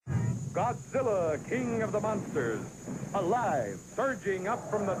Godzilla, king of the monsters, alive, surging up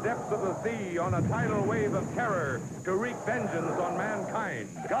from the depths of the sea on a tidal wave of terror to wreak vengeance on mankind.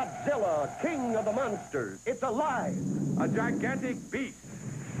 Godzilla, king of the monsters, it's alive, a gigantic beast,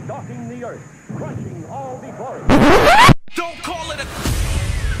 stalking the earth, crushing all before it. Don't call it a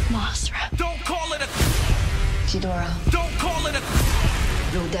Mothra. Don't call it a Ghidorah. Don't call it a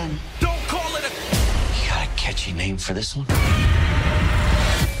Rodan. Don't call it a You got a catchy name for this one?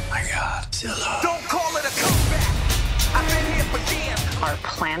 My Godzilla. Don't call it a comeback. I've been here for years. Our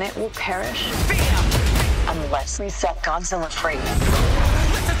planet will perish Bam. unless we set Godzilla free.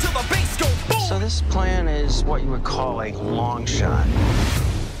 Listen to the bass go boom. So this plan is what you would call a long shot.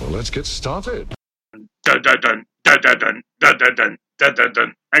 Well, let's get started. Dun dun dun dun dun dun dun dun dun dun dun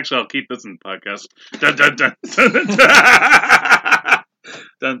dun. Actually, I'll keep this in the podcast. Dun dun dun dun dun dun.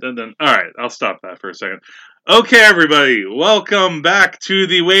 Dun dun dun. All right, I'll stop that for a second. Okay, everybody, welcome back to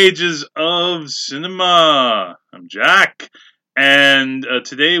the Wages of Cinema. I'm Jack, and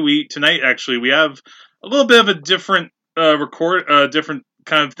tonight we have a little bit of a different different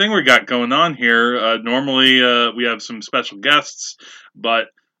kind of thing we got going on here. Normally, we have some special guests, but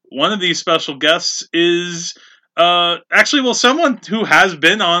one of these special guests is someone who has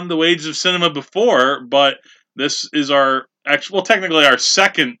been on the Wages of Cinema before, but this is technically our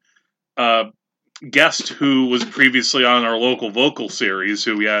second guest who was previously on our local vocal series,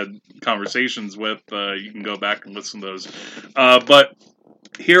 who we had conversations with. You can go back and listen to those. But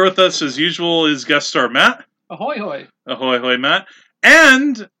here with us, as usual, is guest star Matt. Ahoy, hoy. Ahoy, hoy, Matt.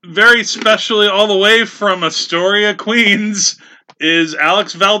 And very specially, all the way from Astoria, Queens, is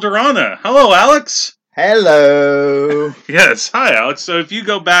Alex Valderrama. Hello, Alex. Hello. Yes, hi, Alex. So if you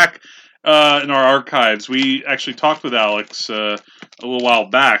go back in our archives, we actually talked with Alex a little while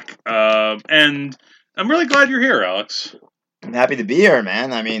back, and I'm really glad you're here, Alex. I'm happy to be here,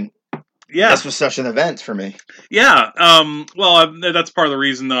 man. I mean, yeah, this was such an event for me. Yeah, that's part of the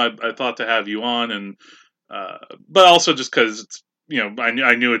reason that I thought to have you on, and but also just because it's,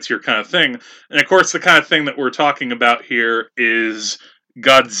 I knew it's your kind of thing, and of course the kind of thing that we're talking about here is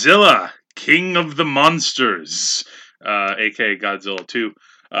Godzilla, King of the Monsters, aka Godzilla 2.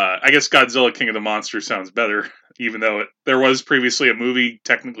 I guess Godzilla King of the Monsters sounds better, even though there was previously a movie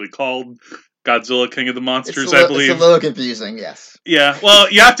technically called Godzilla King of the Monsters, I believe. It's a little confusing, yes. Yeah, well,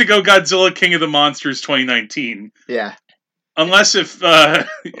 you have to go Godzilla King of the Monsters 2019. Yeah. Unless really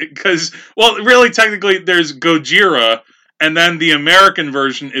technically there's Gojira, and then the American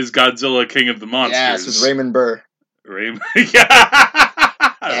version is Godzilla King of the Monsters. Yes, with Raymond Burr. Yeah.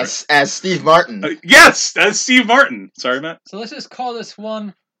 As Steve Martin. Yes, as Steve Martin. Sorry, Matt. So let's just call this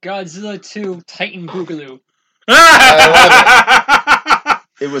one Godzilla 2 Titan Boogaloo.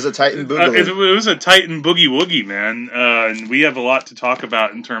 It was a Titan Boogaloo. It was a Titan Boogie Woogie, man. And we have a lot to talk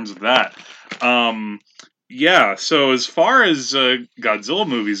about in terms of that. Yeah, so as far as Godzilla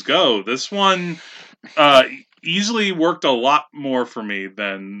movies go, this one easily worked a lot more for me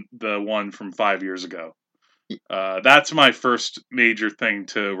than the one from 5 years ago. That's my first major thing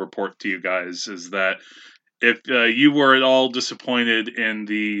to report to you guys, is that if you were at all disappointed in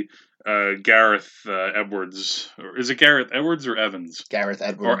the Gareth Edwards, or is it Gareth Edwards or Evans? Gareth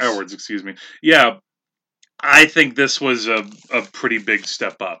Edwards. Or Edwards, excuse me. Yeah, I think this was a pretty big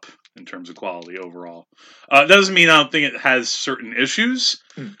step up in terms of quality overall. That doesn't mean I don't think it has certain issues,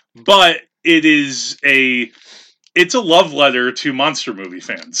 but it's a love letter to monster movie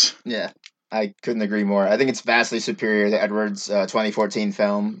fans. Yeah. I couldn't agree more. I think it's vastly superior to Edwards' 2014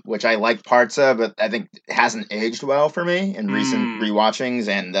 film, which I like parts of, but I think it hasn't aged well for me in recent rewatchings.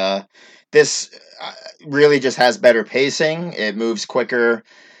 And this really just has better pacing. It moves quicker.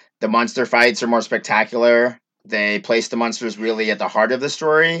 The monster fights are more spectacular. They place the monsters really at the heart of the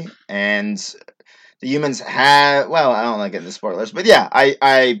story. And the humans I don't like getting into spoilers, but yeah,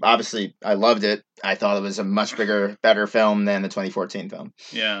 I obviously loved it. I thought it was a much better film than the 2014 film.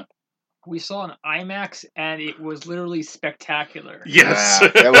 Yeah. We saw an IMAX, and it was literally spectacular. Yes,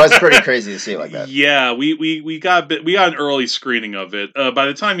 it was pretty crazy to see it like that. Yeah, we got an early screening of it. By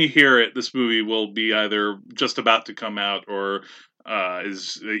the time you hear it, this movie will be either just about to come out or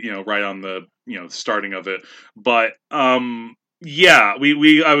is right on the starting of it. But yeah,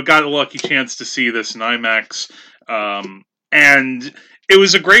 I got a lucky chance to see this in IMAX, and it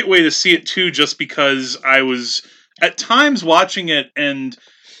was a great way to see it too, just because I was at times watching it and.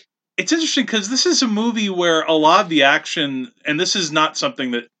 It's interesting because this is a movie where a lot of the action, and this is not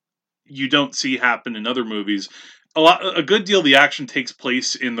something that you don't see happen in other movies. A good deal of the action takes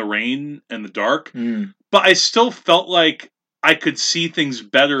place in the rain and the dark, but I still felt like I could see things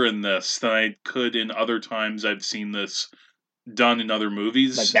better in this than I could in other times I've seen this done in other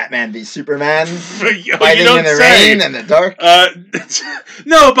movies. Like Batman v Superman, You fighting don't in the say. rain and the dark.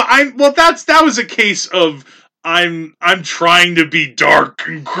 No, but that was a case of I'm trying to be dark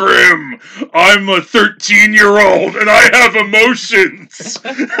and grim. I'm a 13-year-old and I have emotions.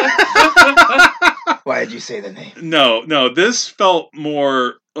 Why did you say the name? No, this felt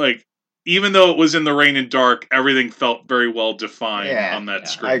more like, even though it was in the rain and dark, everything felt very well defined on that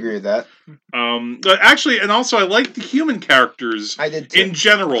screen. I agree with that. But actually, and also I like the human characters I did too. in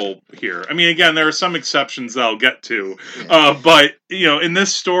general here. I mean, again, there are some exceptions that I'll get to. But, in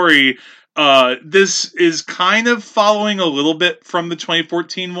this story, this is kind of following a little bit from the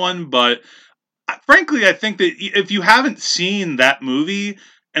 2014 one, but frankly, I think that if you haven't seen that movie,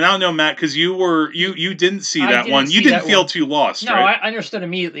 and I don't know, Matt, because you didn't see that one. You didn't feel too lost, no, right? I understood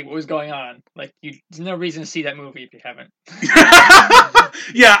immediately what was going on. Like, there's no reason to see that movie if you haven't.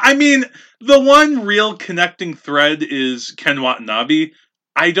 Yeah, I mean, the one real connecting thread is Ken Watanabe.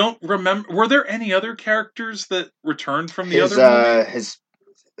 I don't remember. Were there any other characters that returned from the other movie? His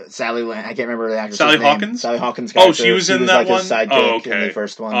Sally, I can't remember the actress' Sally name. Hawkins? Sally Hawkins' character. Oh, she was in that like one? His sidekick Oh, okay. in the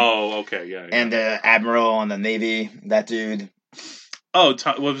first one. Oh, okay, yeah. And the Admiral on the Navy, that dude. Oh,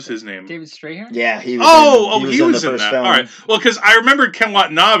 what was his name? David Strahan? Yeah, he was he was in first that. film. All right. Well, because I remember Ken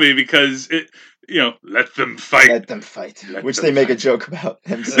Watanabe because it, let them fight. Let them fight. Which them they make fight. a joke about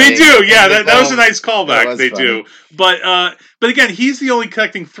him saying. They do, yeah. That was a film. nice callback. They funny. do. But again, he's the only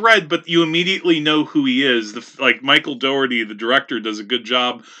connecting thread, but you immediately know who he is. Like Michael Dougherty, the director, does a good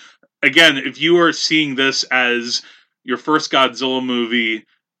job. Again, if you are seeing this as your first Godzilla movie,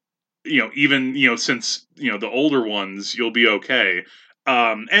 even since the older ones, you'll be okay.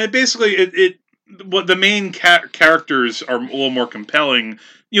 And what the main characters are a little more compelling.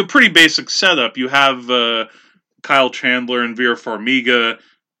 Pretty basic setup. You have Kyle Chandler and Vera Farmiga.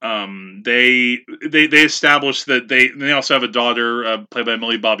 They established that they also have a daughter played by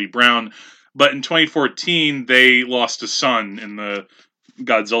Millie Bobby Brown. But in 2014, they lost a son in the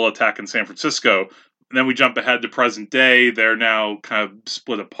Godzilla attack in San Francisco. And then we jump ahead to present day. They're now kind of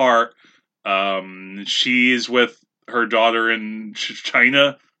split apart. She's with her daughter in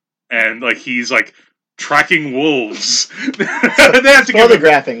China, and he's tracking wolves. They have to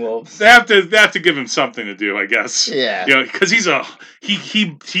photographing wolves. They have to give him something to do, I guess. Yeah, because he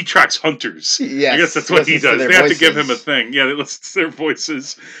tracks hunters. Yes, I guess that's what he does. They have to give him a thing. Yeah, they listen to their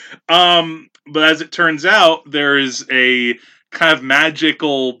voices. But as it turns out, there is a kind of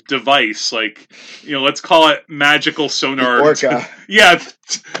magical device, let's call it magical sonar. The Orca. Yeah,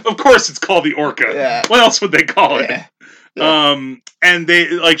 of course it's called the Orca. Yeah. What else would they call it? Yeah. And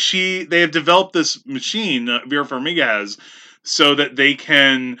they have developed this machine, Vera Farmiga has, so that they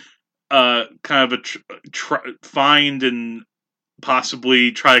can kind of find and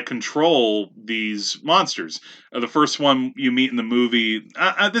possibly try to control these monsters. The first one you meet in the movie,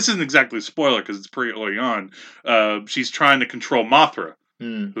 this isn't exactly a spoiler because it's pretty early on. She's trying to control Mothra,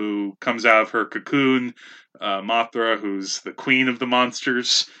 who comes out of her cocoon. Mothra, who's the queen of the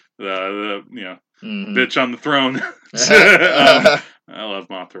monsters, bitch on the throne. I love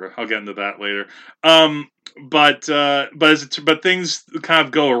Mothra. I'll get into that later. But things kind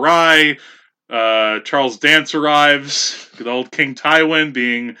of go awry. Charles Dance arrives. Good old King Tywin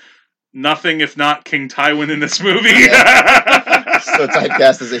being nothing if not King Tywin in this movie. So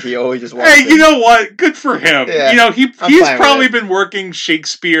typecast as if he always just walks Hey, in. you know what? Good for him. Yeah, He's probably been working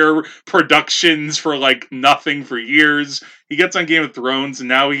Shakespeare productions for nothing for years. He gets on Game of Thrones, and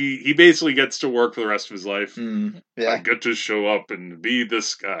now he basically gets to work for the rest of his life. I get to show up and be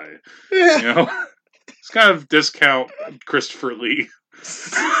this guy. Yeah. It's kind of discount Christopher Lee.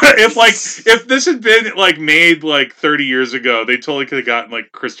 if this had been made 30 years ago, they totally could have gotten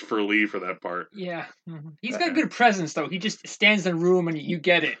Christopher Lee for that part. Yeah, he's got a good presence though. He just stands in the room and you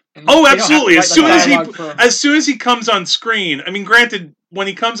get it. And oh, absolutely! As soon as he comes on screen, I mean, granted, when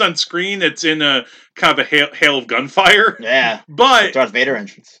he comes on screen, it's in a kind of a hail of gunfire. Yeah, but Darth Vader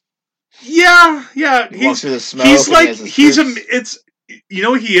entrance. Yeah. He walks through the smoke. It's you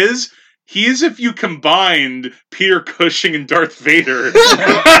know what he is. He is if you combined Peter Cushing and Darth Vader. He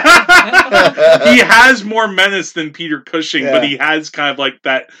has more menace than Peter Cushing, but he has kind of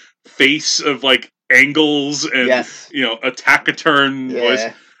that face of angles and a taciturn voice.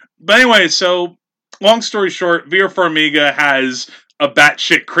 But anyway, so long story short, Vera Farmiga has a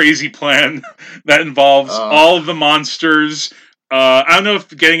batshit crazy plan that involves all of the monsters. I don't know if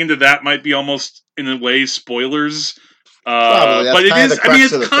getting into that might be almost in a way spoilers. But it is. I mean,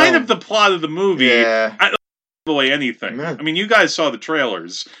 it's kind of the plot of the movie. Yeah. I don't give away anything. Yeah. I mean, you guys saw the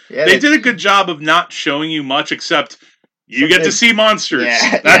trailers. Yeah, they did a good job of not showing you much, except you get to see monsters.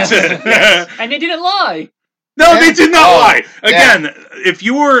 Yeah. That's it. And they didn't lie. No, Yeah? they did not Oh, lie. yeah. Again, if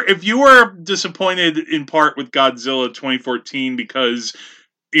you were disappointed in part with Godzilla 2014 because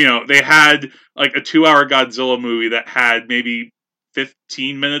they had like a 2-hour Godzilla movie that had maybe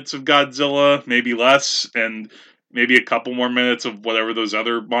 15 minutes of Godzilla, maybe less, and maybe a couple more minutes of whatever those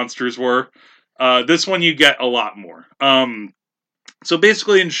other monsters were. This one you get a lot more. So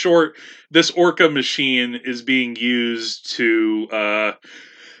basically, in short, this orca machine is being used to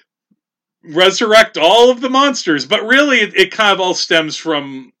resurrect all of the monsters, but really it kind of all stems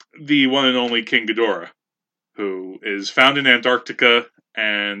from the one and only King Ghidorah, who is found in Antarctica,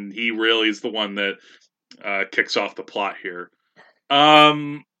 and he really is the one that kicks off the plot here. So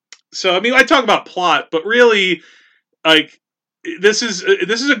I mean, I talk about plot, but really, like this is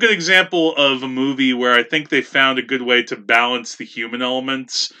a good example of a movie where I think they found a good way to balance the human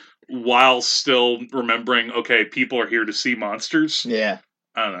elements while still remembering, okay, people are here to see monsters. Yeah.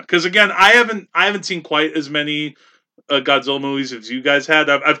 I don't know, because again, I haven't seen quite as many Godzilla movies as you guys had.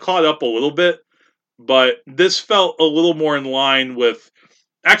 I've caught up a little bit, but this felt a little more in line with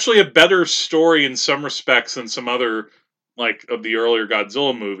actually a better story in some respects than some other like of the earlier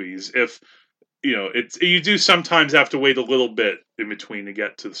Godzilla movies. If you do sometimes have to wait a little bit in between to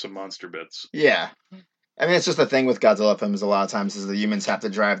get to some monster bits. Yeah. I mean, it's just the thing with Godzilla films. A lot of times, is the humans have to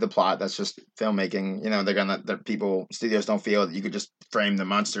drive the plot. That's just filmmaking. Studios don't feel that you could just frame the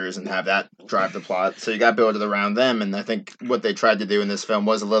monsters and have that drive the plot. So you got to build it around them. And I think what they tried to do in this film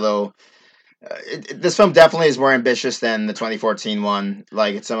was a little. This film definitely is more ambitious than the 2014 one.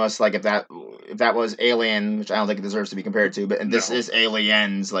 Like, it's almost like if that was Alien, which I don't think it deserves to be compared to, but this is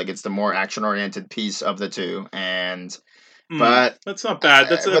Aliens. Like, it's the more action oriented piece of the two, and. But that's not bad.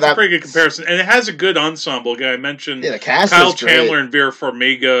 That's a pretty good comparison, and it has a good ensemble. Again, I mentioned the cast Kyle is great. Chandler and Vera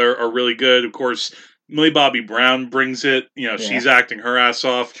Farmiga are really good. Of course, Millie Bobby Brown brings it. She's acting her ass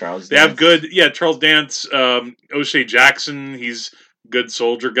off. Charles Dance. O'Shea Jackson, he's a good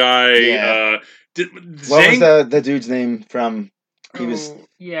soldier guy. Yeah. What was the dude's name from? He was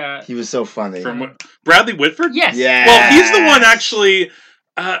so funny. From Bradley Whitford. Yes. Yeah. Well, he's the one actually.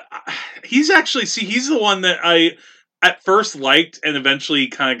 He's the one that I at first liked and eventually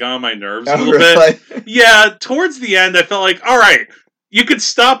kind of got on my nerves a little bit. Yeah, towards the end, I felt like, all right, you could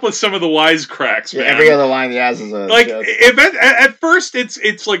stop with some of the wisecracks, man. Every other line he has is a like. joke. At first,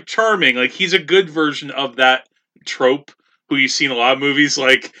 it's like charming. Like, he's a good version of that trope who you see in a lot of movies.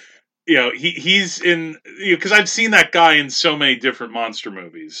 Like, he's in because I've seen that guy in so many different monster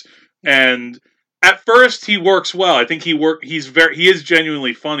movies, and at first he works well. I think he is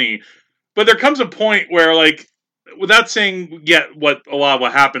genuinely funny, but there comes a point where, like, without saying yet what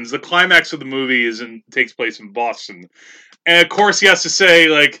happens, the climax of the movie takes place in Boston. And of course he has to say,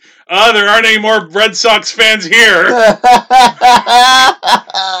 like, there aren't any more Red Sox fans here. Like,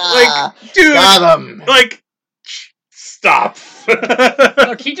 dude, got him. Like, stop.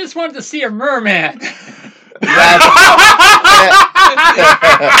 Look, he just wanted to see a merman.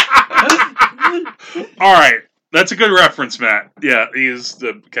 All right. That's a good reference, Matt. Yeah, he is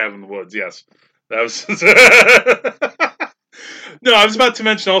the cabin in the woods, yes. That was No, I was about to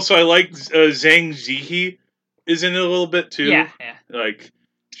mention also I like Zhang Ziyi is in it a little bit too. Yeah. Like,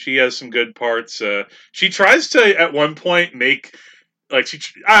 she has some good parts. She tries to at one point make like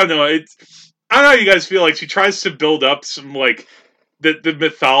I don't know. I don't know how you guys feel. Like, she tries to build up some like the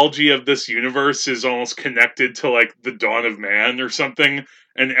mythology of this universe is almost connected to like the dawn of man or something.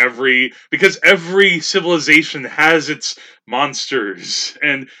 And because every civilization has its monsters,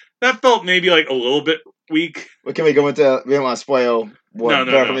 and that felt maybe like a little bit weak. What can we go into? We don't want to spoil what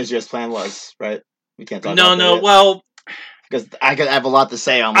No. Just plan was, right? We can't talk. No. Well, because I could have a lot to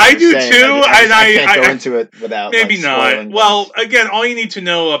say on. What I do saying. too, I can't go into it without maybe not. spoiling Well, things. again, all you need to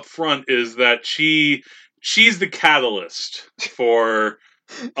know up front is that she's the catalyst for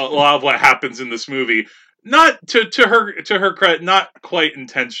a lot of what happens in this movie. Not to her credit, not quite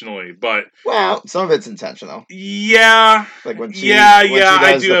intentionally, but some of it's intentional. Yeah, like when she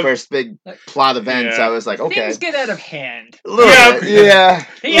does the first big plot events, I was like, okay, things get out of hand.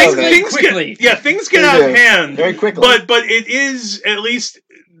 Things get out of hand very quickly. But it is at least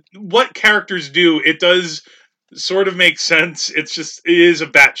what characters do. It does sort of make sense. It is a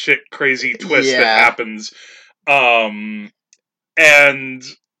batshit crazy twist that happens, and.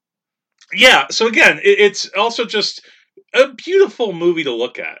 Yeah, so again, it's also just a beautiful movie to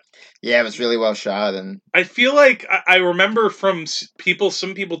look at. Yeah, it was really well shot, and I feel like I remember from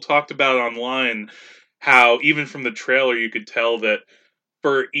some people talked about online how even from the trailer you could tell that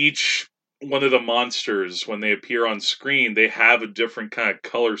for each one of the monsters when they appear on screen, they have a different kind of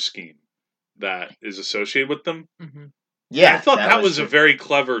color scheme that is associated with them. Mm-hmm. Yeah, I thought that was a true. very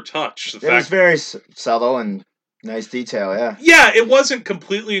clever touch. It was very subtle and nice detail. Yeah. Yeah, it wasn't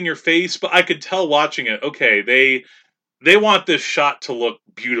completely in your face, but I could tell watching it. Okay, they want this shot to look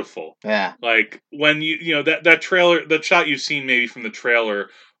beautiful. Yeah. Like when you know that trailer, that shot you've seen maybe from the trailer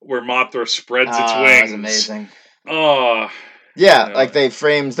where Mothra spreads its wings. That was amazing. Oh. Yeah, You know. like they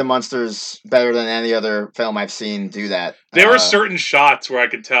framed the monsters better than any other film I've seen do that. There were certain shots where I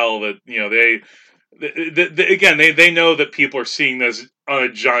could tell that they know that people are seeing this on a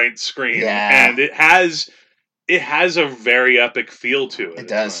giant screen, and it has a very epic feel to it. It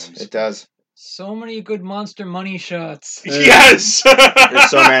does. Times. It does. So many good monster money shots. Yes, there's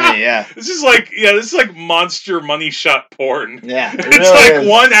so many. Yeah, this is like monster money shot porn. Yeah, it's really like is.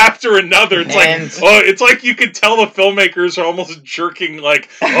 one after another. It's it's like you could tell the filmmakers are almost jerking. Like,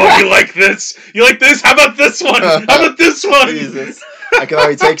 oh, you like this? You like this? How about this one? How about this one? Jesus. I can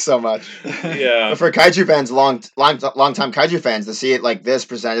only take so much. Yeah. But for kaiju fans, long time kaiju fans, to see it like this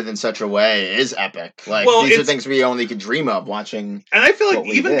presented in such a way is epic. Like these are things we only could dream of watching. And I feel like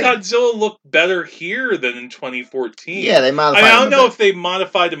even Godzilla looked better here than in 2014. Yeah, they modified. I don't know if they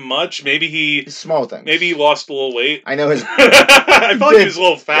modified him much. Maybe small things. Maybe he lost a little weight. I know his. I thought he was a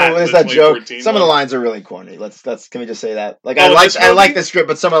little fat. What is that joke? Some of the lines are really corny. Can we just say that? Like I like the script,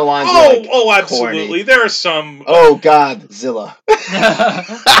 but some of the lines. Oh, absolutely. Corny. There are some. Oh Godzilla.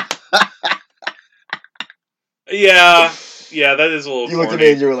 Yeah, that is a little. You looked at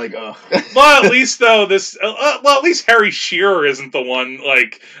me and you were like, "Oh." Well, at least though at least Harry Shearer isn't the one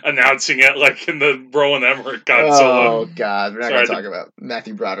like announcing it, like in the Rowan Emmerich Godzilla. Oh God, we're not going to talk about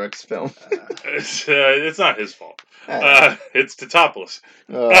Matthew Broderick's film. It's not his fault. It's Totopoulos.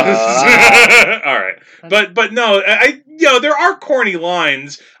 All right, but no, there are corny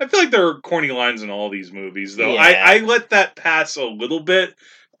lines. I feel like there are corny lines in all these movies, though. Yeah. I let that pass a little bit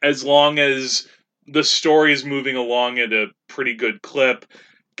as long as the story is moving along at a pretty good clip.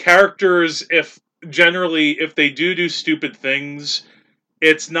 Characters, if they do stupid things,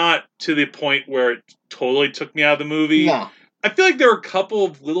 it's not to the point where it totally took me out of the movie. No. I feel like there were a couple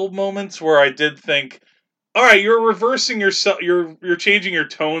of little moments where I did think, all right, you're reversing yourself. You're changing your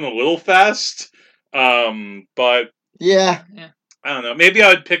tone a little fast. But yeah, I don't know. Maybe I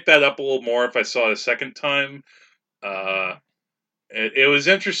would pick that up a little more if I saw it a second time. It was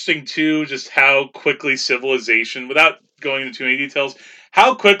interesting too, just how quickly civilization, without going into too many details,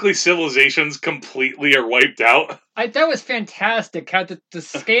 how quickly civilizations completely are wiped out. That was fantastic. How the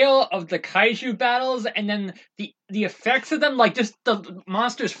scale of the kaiju battles, and then the effects of them, like just the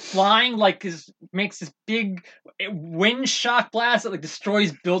monsters flying, like makes this big wind shock blast that like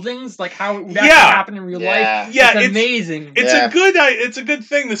destroys buildings, like how it would actually happen in real life. Yeah, it's amazing. It's a good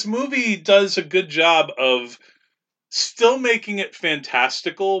thing. This movie does a good job of still making it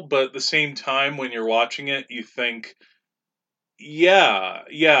fantastical, but at the same time, when you're watching it, you think,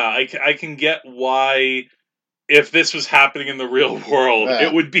 I can get why, if this was happening in the real world,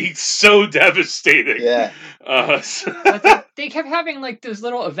 it would be so devastating. Yeah. They kept having like those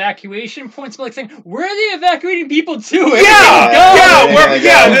little evacuation points, but like saying, "Where are they evacuating people to?"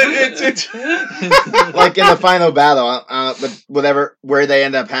 It's like in the final battle, where they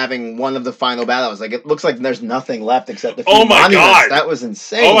end up having one of the final battles. Like it looks like there's nothing left except the. Oh my God! That was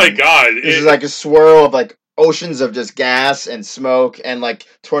insane. Oh my God! This is like a swirl of like oceans of just gas and smoke and like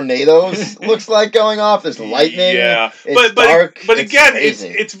tornadoes looks like going off. There's lightning. Yeah, it's dark. But again,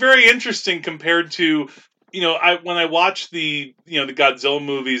 it's very interesting compared to, when I watch the Godzilla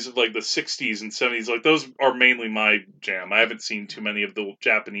movies of like the 60s and 70s, like those are mainly my jam. I haven't seen too many of the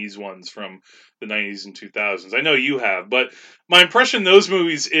Japanese ones from the 90s and 2000s. I know you have, but my impression of those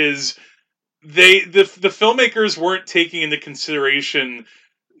movies is the filmmakers weren't taking into consideration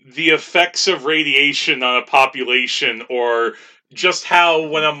the effects of radiation on a population, or just how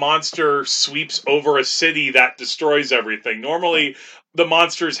when a monster sweeps over a city that destroys everything. Normally, the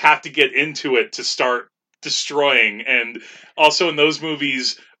monsters have to get into it to start destroying, and also in those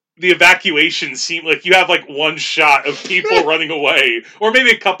movies, the evacuation seemed like you have like one shot of people running away, or maybe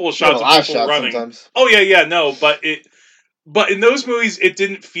a couple of shots of people running. Sometimes. Oh no, but in those movies, it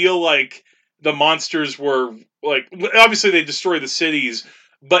didn't feel like the monsters were like, obviously they destroy the cities.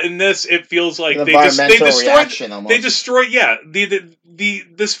 But in this, it feels like they destroy. Yeah,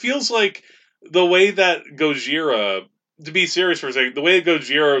 this feels like the way that Gojira, to be serious for a second, the way that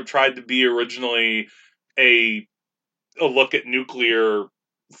Gojira tried to be originally a look at nuclear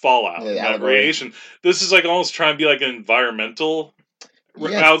fallout, radiation. This is like almost trying to be like an environmental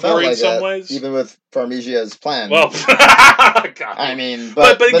allegory in some ways, even with Farmiga's plan. Well, I mean,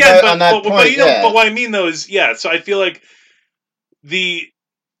 but what I mean though is, so I feel like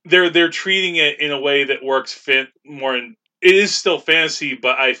they're treating it in a way that works more it is still fantasy,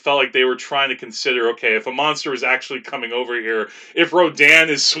 but I felt like they were trying to consider, okay, if a monster is actually coming over here, if Rodan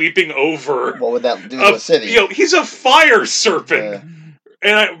is sweeping over, what would that do to a city? He's a fire serpent.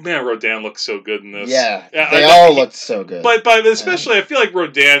 And Rodan looks so good in this. Yeah, they all looked so good. But especially, I feel like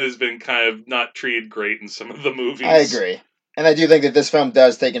Rodan has been kind of not treated great in some of the movies. I agree. And I do think that this film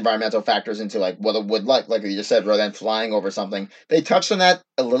does take environmental factors into, like, what it would like you just said, Rodan flying over something. They touched on that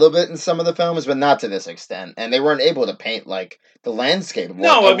a little bit in some of the films, but not to this extent. And they weren't able to paint, like, the landscape.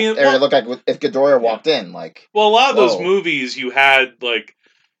 No, I mean... It looked like if Ghidorah walked in, like... Well, a lot of those movies, you had, like...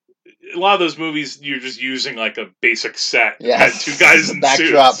 A lot of those movies, you're just using, like, a basic set. Yes. Had two guys in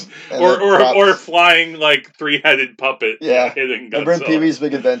backdrop suits. Or flying, like, three-headed puppet. Hitting Godzilla. Remember in Pee-wee's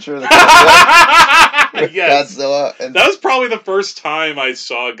Big Adventure? Yes. Godzilla. That was probably the first time I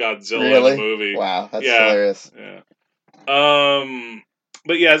saw Godzilla in a movie. Wow, that's hilarious. Yeah.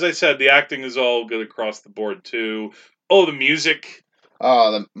 But yeah, as I said, the acting is all good across the board, too. Oh, the music...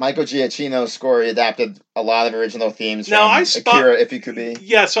 Oh, the Michael Giacchino score, he adapted a lot of original themes from Akira, If You Could Be.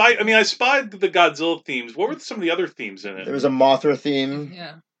 Yeah, so I spotted the Godzilla themes. What were some of the other themes in it? There was a Mothra theme.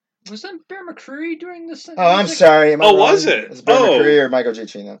 Yeah. Was that Bear McCreary doing this? Oh, I'm sorry. Was it? Was Bear McCreary or Michael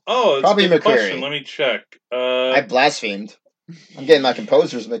Giacchino? Oh, it's probably a good McCreary. Question. Let me check. I blasphemed. I'm getting my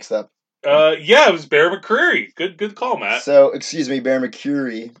composers mixed up. Yeah, it was Bear McCreary. Good call, Matt. So, excuse me, Bear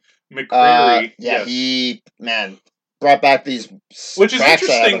McCreary. McCreary. Yeah, yes. Brought back these. Which is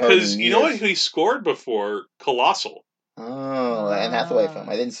interesting because you know what he scored before? Colossal. Oh, Anne Hathaway film.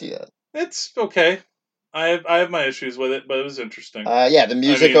 I didn't see that. It's okay. I have my issues with it, but it was interesting. Yeah, the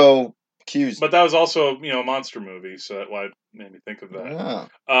musical cues. But that was also a monster movie, so that's why it made me think of that.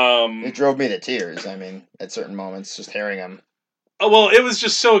 It drove me to tears. I mean, at certain moments, just hearing him. Oh well, it was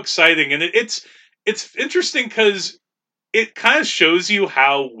just so exciting, and it's interesting because it kind of shows you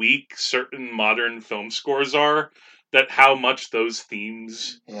how weak certain modern film scores are. That how much those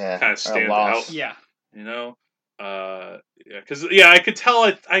themes kind of stand out. Yeah. Because I could tell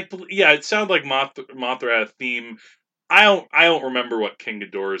it sounded like Mothra had a theme. I don't remember what King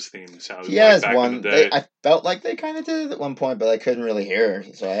Ghidorah's theme sounded like. He has back one. In the day. I felt like they kind of did it at one point, but I couldn't really hear,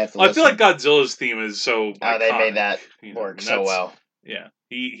 so I have to. I feel like Godzilla's theme is so. Oh, they made that work so well. Yeah,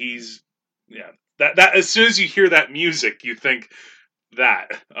 he's that as soon as you hear that music, you think that.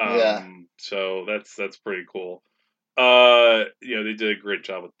 So that's pretty cool. They did a great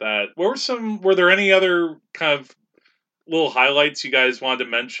job with that. Were there any other kind of little highlights you guys wanted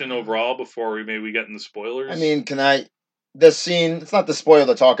to mention overall before we get into spoilers? I mean, the scene, it's not the spoiler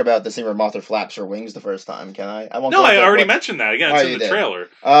to talk about the scene where Mothra flaps her wings the first time, can I? I already mentioned that. Again, it's in the trailer.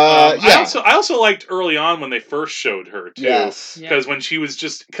 Yeah. I also liked early on when they first showed her, too. Yes. Because when she was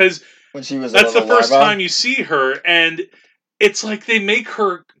that's the first time you see her, and it's like they make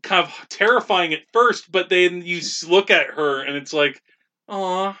her kind of terrifying at first, but then you look at her and it's like,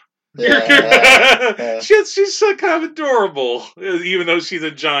 aw. Yeah. She's so kind of adorable, even though she's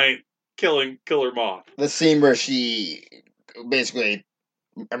a giant killer moth. The scene where she basically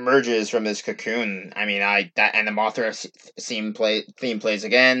emerges from this cocoon. I mean, and the Mothra theme plays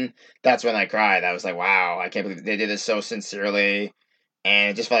again. That's when I cried. I was like, wow, I can't believe they did this so sincerely.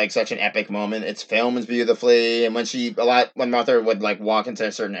 And it just felt like such an epic moment. It's filmed beautifully, and when Mothra would like walk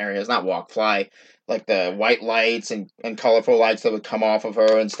into certain areas, fly, like the white lights and colorful lights that would come off of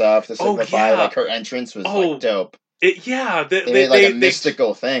her and stuff to signify like her entrance was like dope. They made like a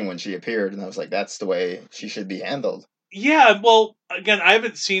mystical thing when she appeared, and I was like, that's the way she should be handled. Yeah, well, again, I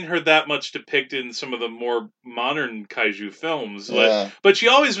haven't seen her that much depicted in some of the more modern kaiju films, but she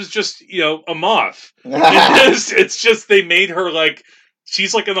always was just a moth. It's just they made her like.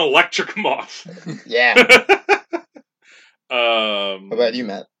 She's like an electric moth. Yeah. What about you,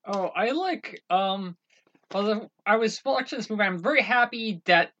 Matt? Oh, I like. I was watching this movie. I'm very happy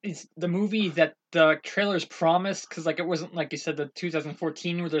that it's the movie that the trailers promised, because like it wasn't like you said the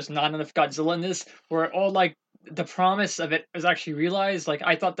 2014 where there's not enough Godzilla in this, where all like the promise of it was actually realized. Like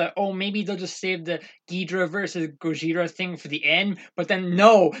I thought that maybe they'll just save the Ghidorah versus Gojira thing for the end, but then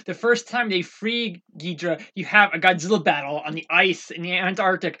no. The first time they free Ghidorah, you have a Godzilla battle on the ice in the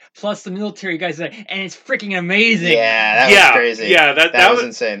Antarctic, plus the military guys there, and it's freaking amazing. Yeah, that was crazy. Yeah, that was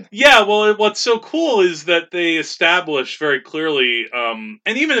insane. Yeah, well, what's so cool is that they established very clearly, and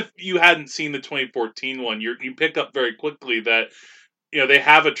even if you hadn't seen the 2014 one, you pick up very quickly that. They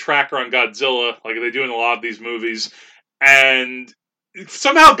have a tracker on Godzilla, like they do in a lot of these movies, and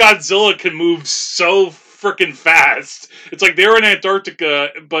somehow Godzilla can move so freaking fast. It's like they're in Antarctica,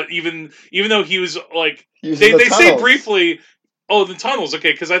 but even though he was like, they say briefly, the tunnels,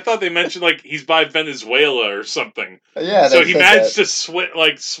 okay, because I thought they mentioned like he's by Venezuela or something. Yeah, so he managed to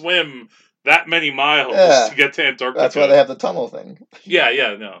swim that many miles Yeah. to get to Antarctica. That's why they have the tunnel thing. Yeah,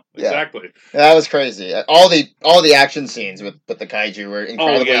 Yeah. exactly. That was crazy. All the action scenes with the kaiju were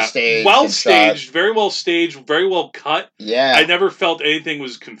incredibly staged. Well and staged, shot. very well staged, very well cut. Yeah. I never felt anything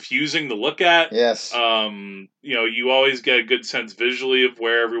was confusing to look at. Yes. You always get a good sense visually of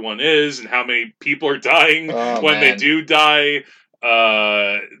where everyone is and how many people are dying when they do die.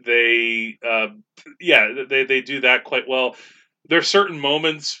 They do that quite well. There's certain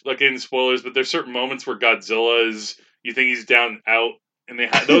moments, like in spoilers, but there's certain moments where Godzilla is, you think he's down and out, and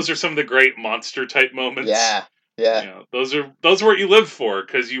those are some of the great monster type moments. Yeah. Those are what you live for,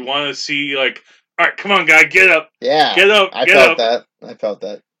 because you want to see, like, all right, come on, guy, get up. Yeah. Get up. I felt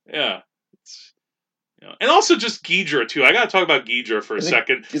that. Yeah. And also just Ghidorah too. I gotta talk about Ghidorah for a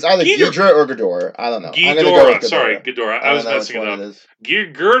second. It's either Ghidorah or Ghidorah. I don't know. Ghidorah. Sorry, Ghidorah. I was messing it up.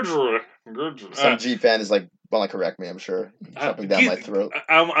 Ghidorah. Some G fan is like, want to correct me, I'm sure. Something down my throat.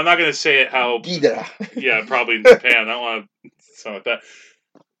 I'm not going to say it how... Ghidorah. Yeah, probably in Japan. I don't want to sound like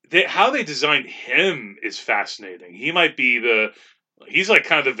that. How they designed him is fascinating. He might be he's like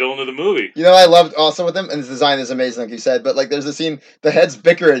kind of the villain of the movie. You know, I loved also with him, and his design is amazing, like you said, but like there's a scene, the heads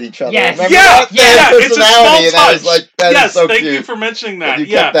bicker at each other. Yes. Remember Yeah, it's a small touch. And I was like, that is so thank cute. you for mentioning that. You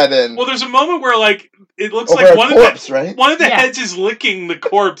kept that in. Well, there's a moment where like it looks Over like a one corpse, of the right? one of the heads is licking the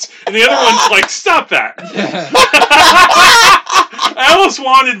corpse, and the other one's like, "Stop that!" I almost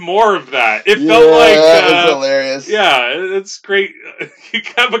wanted more of that. It felt like that was hilarious. Yeah, it's great. You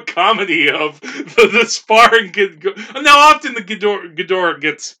have a comedy of the sparring. Now, often the Ghidorah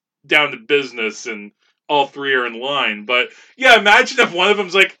gets down to business and all three are in line. But yeah, imagine if one of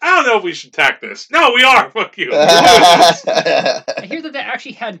them's like, I don't know if we should tack this. No, we are. Fuck you. I hear that they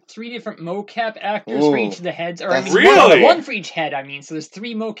actually had 3 different mocap actors for each of the heads. Or I mean, really? one for each head, I mean. So there's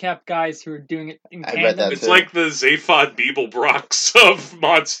 3 mocap guys who are doing it in tandem. read that It's like the Zaphod Beeblebrox of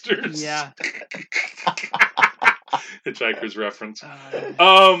monsters. Yeah. Hitchhiker's reference.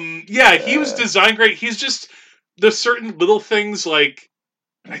 Yeah, he was designed great. He's just, there's certain little things like,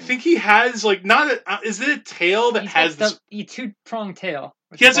 I think he has like is it a tail that has this 2-pronged tail?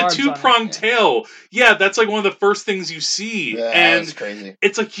 He has a 2-pronged tail. Yeah, that's like one of the first things you see. Yeah, and that's crazy.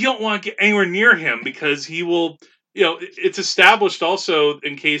 It's like you don't want to get anywhere near him because he will, it's established also,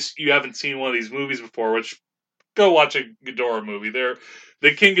 in case you haven't seen one of these movies before, which go watch a Ghidorah movie. They're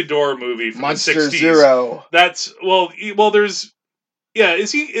the King Ghidorah movie from Monster the 60s. Zero. That's there's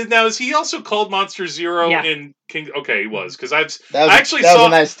is he also called Monster Zero in King? Okay, he was, because that was a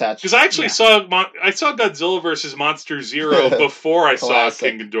nice touch. Because I actually saw Godzilla versus Monster Zero before I saw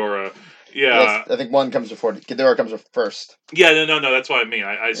King Ghidorah. Yeah, I think one comes before Ghidorah comes first. Yeah, no, that's what I mean.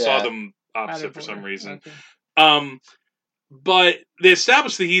 I saw them opposite for some reason. Okay. But they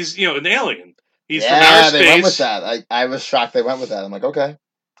established that he's an alien. He's from outer space. They went with that. I was shocked they went with that. I'm like, okay.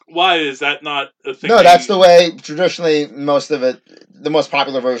 Why is that not a thing? No, that's the way traditionally most of it. The most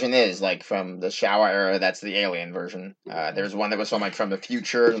popular version is like from the Showa era. That's the alien version. There's one that was from the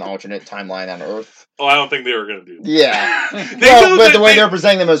future, an alternate timeline on Earth. Oh, I don't think they were going to do that. Yeah, but the way they were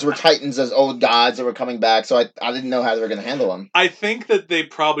presenting them as were Titans, as old gods that were coming back. So I didn't know how they were going to handle them. I think that they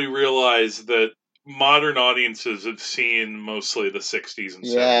probably realized that modern audiences have seen mostly the 60s and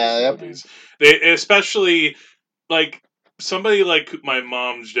 70s movies. They especially like. Somebody like my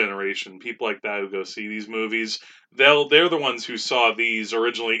mom's generation, people like that who go see these movies, they're the ones who saw these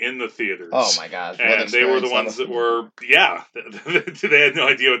originally in the theaters. Oh my gosh! And they were the ones that were, they had no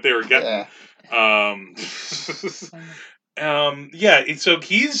idea what they were getting. Yeah. So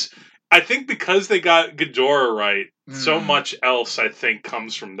I think because they got Ghidorah right, so much else I think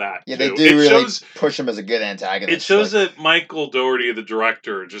comes from that. Yeah, too. they do really push him as a good antagonist. It shows that Michael Dougherty, the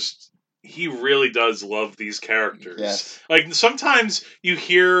director, he really does love these characters. Yes. Like, sometimes you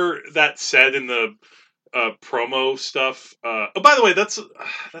hear that said in the promo stuff. By the way, that's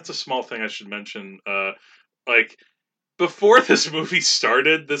a small thing I should mention. Like, before this movie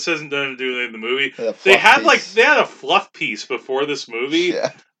started, this hasn't done to do anything with the movie. They had a fluff piece before this movie.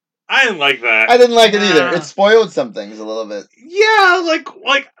 Yeah. I didn't like that. I didn't like it either. It spoiled some things a little bit. Yeah,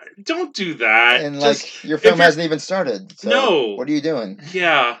 like don't do that. And your film hasn't even started. So no. What are you doing?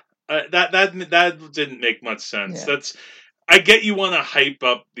 Yeah. That didn't make much sense. Yeah. I get you want to hype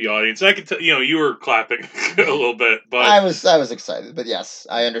up the audience. I could tell you were clapping a little bit, but I was excited. But yes,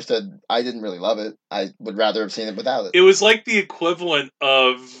 I understood. I didn't really love it. I would rather have seen it without it. It was like the equivalent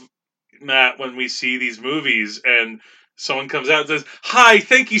of Matt when we see these movies and someone comes out and says, "Hi,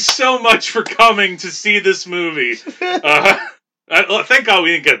 thank you so much for coming to see this movie." Thank God we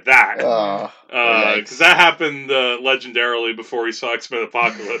didn't get that. Yikes. Because that happened legendarily before we saw X-Men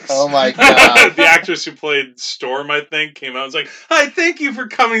Apocalypse. Oh my God. The actress who played Storm, I think, came out and was like, "Hi, thank you for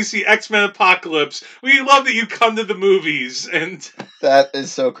coming to see X-Men Apocalypse. We love that you come to the movies." And That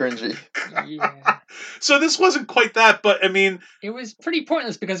is so cringy. Yeah. so this wasn't quite that, but I mean, It was pretty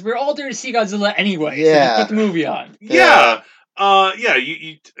pointless because we were all there to see Godzilla anyway. So Yeah. just put the movie on. yeah,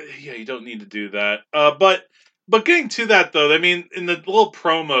 you don't need to do that. But getting to that though, I mean, in the little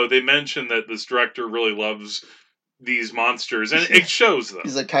promo, they mentioned that this director really loves these monsters, and it shows them.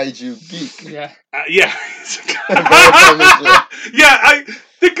 He's a kaiju geek. Yeah. Yeah. Very Yeah,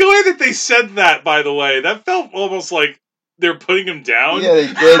 the way that they said that, by the way, that felt almost like they're putting him down. Yeah, they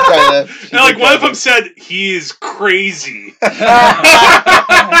did kind of. And like one of them said, "He is crazy."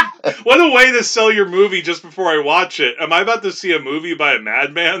 What a way to sell your movie just before I watch it. Am I about to see a movie by a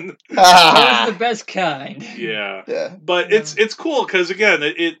madman? It was the best kind. Yeah. Yeah. But it's cool because again,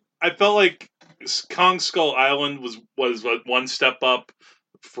 I felt like Kong Skull Island was one step up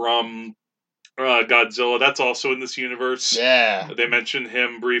from Godzilla. That's also in this universe. Yeah. They mentioned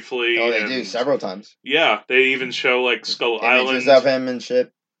him briefly. Oh, they do several times. Yeah, they even show like Skull Images Island of him and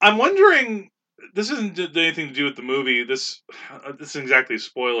shit. I'm wondering. This isn't anything to do with the movie. This isn't exactly a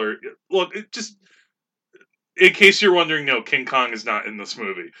spoiler. Look, it just in case you're wondering, no, King Kong is not in this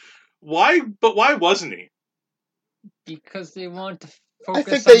movie. Why? But why wasn't he? Because they wanted to I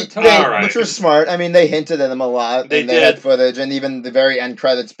focus think on the tone. Alright. which was smart. I mean, they hinted at him a lot. They and they had did. footage, and even the very end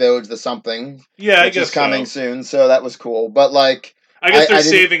credits builds the something, Yeah, I which guess is coming so. soon. So that was cool. But like, I guess they're I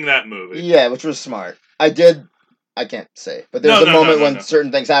didn't- saving that movie. yeah, which was smart. I can't say, but there's No, a no, moment no, when no.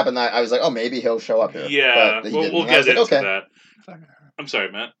 certain things happen. I was like, oh, maybe he'll show up here. Yeah, but he we'll didn't. And I get was like, into okay. that. I'm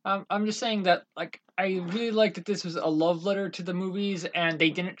sorry, Matt. I'm just saying that, like, I really liked that this was a love letter to the movies, and they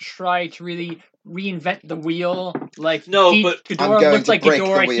didn't try to really reinvent the wheel. Like, No, but I'm Ghidorah going looked to like break the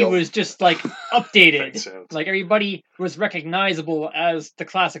Ghidorah. He wheel. was just like updated. Makes sense. Like everybody was recognizable as the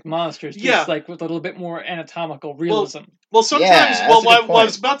classic monsters, just Yeah. like with a little bit more anatomical realism. Well, sometimes. Yeah, well, that's a good what I point.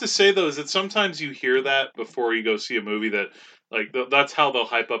 was about to say though is that sometimes you hear that before you go see a movie that, like, that's how they'll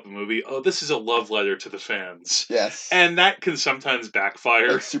hype up a movie. Oh, this is a love letter to the fans, Yes. and that can sometimes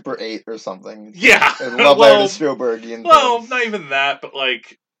backfire. like Super 8 or something. Yeah. And love letter to Spielbergian. Well, things. not even that, but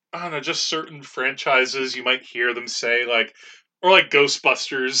like, I don't know, just certain franchises you might hear them say, like, or like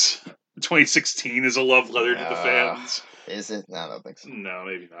Ghostbusters 2016 is a love letter to the fans. Is it? No, I don't think so. No,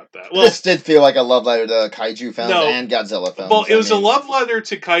 maybe not that. Well, This did feel like a love letter to kaiju films No. and Godzilla films. well, it I was a mean, love letter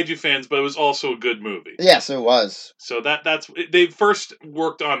to kaiju fans, but it was also a good movie. Yes, it was. So that's they first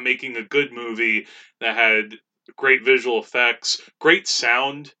worked on making a good movie that had great visual effects, great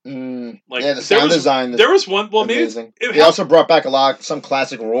sound. Like, Yeah, the there sound was- design. There was one. Well, amazing. maybe it They also brought back some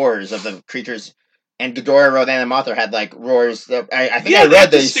classic roars of the creatures. And Ghidorah, Rodan, and Mothra had like roars. That I think Yeah, I they had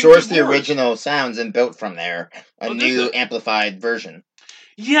read they distinctive sourced the roars. original sounds and built from there a Oh, did new they? amplified version.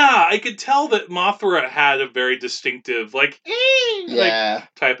 Yeah, I could tell that Mothra had a very distinctive, like, Yeah,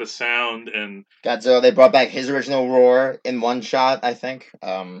 type of sound, and Godzilla. They brought back his original roar in one shot, I think.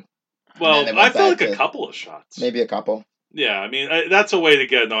 And well, then they I went feel like back a to couple of shots. maybe a couple. Yeah, I mean that's a way to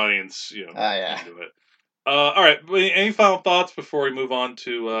get an audience, Yeah. into it. All right, any final thoughts before we move on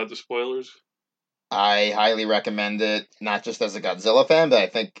to the spoilers? I highly recommend it, not just as a Godzilla fan, but I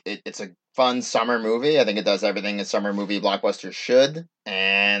think it's a fun summer movie. I think it does everything a summer movie blockbuster should,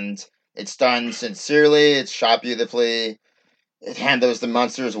 and it's done sincerely. It's shot beautifully. It handles the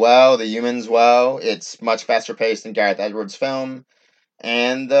monsters well, the humans well. It's much faster paced than Gareth Edwards' film,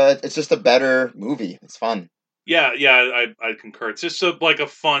 and it's just a better movie. It's fun. Yeah, I concur. It's just like a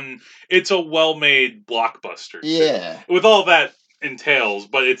fun. It's a well-made blockbuster. too, Yeah. with all that entails,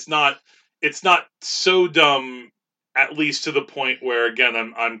 but it's not so dumb, at least to the point where, again,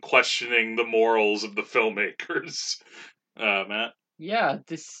 I'm questioning the morals of the filmmakers. Matt? Yeah,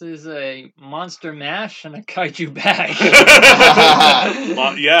 this is a monster mash and a kaiju bag.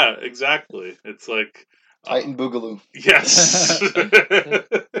 Yeah, exactly. It's like Titan Boogaloo. yes.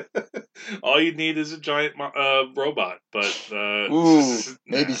 All you need is a giant robot, but Ooh,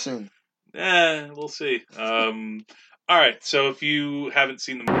 maybe nah. soon. We'll see. All right, so if you haven't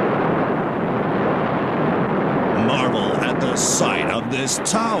seen the Marvel at the sight of this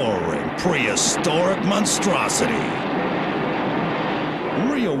towering prehistoric monstrosity.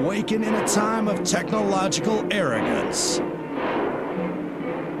 Reawaken in a time of technological arrogance.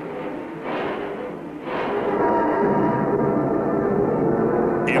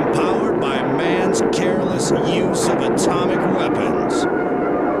 Empowered by man's careless use of atomic weapons.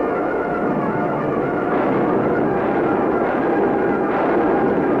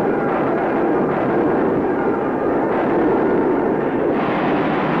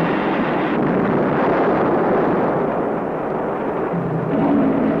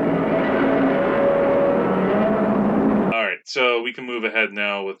 so we can move ahead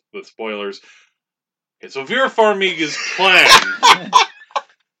now with spoilers. Okay, so Vera Farmiga's plan.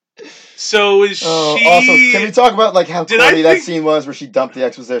 So is she? Also, can we talk about like how corny that scene was where she dumped the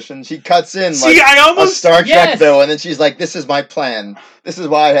exposition? She cuts in a Star Trek bill, and then she's like, "This is my plan. This is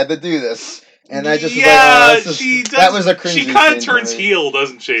why I had to do this." And I just was like, that was a cringy. She kind of turns heel,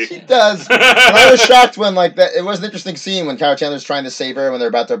 doesn't she? She does. And I was shocked when that. It was an interesting scene when Kara Chandler's trying to save her when they're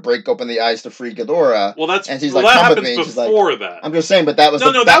about to break open the ice to free Ghidorah. Well, and she's like, "Come with me." And she's like, that. I'm just saying, but that was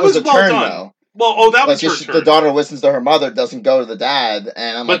that was a well turn done. though. Well, that was her turn. The daughter listens to her mother, doesn't go to the dad,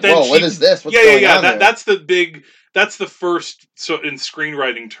 and I'm like, whoa, what is this? What's going on there? That's the first, so in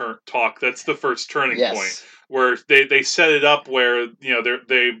screenwriting talk, that's the first turning point, where they set it up where,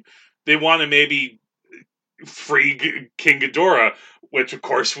 they want to maybe free King Ghidorah, which of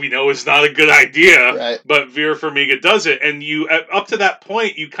course we know is not a good idea, right. But Vera Farmiga does it, and you, up to that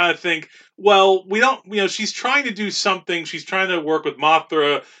point, you kind of think, well, we don't, she's trying to do something, she's trying to work with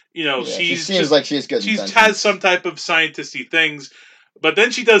Mothra, she seems like she has good intentions. She has some type of scientisty things, but then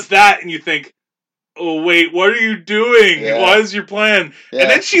she does that, and you think, oh wait, what are you doing? Yeah. What is your plan? Yeah. And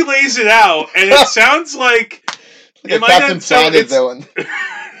then she lays it out, and it sounds like a Captain Planet villain.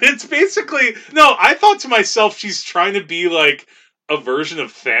 It's basically I thought to myself, she's trying to be like a version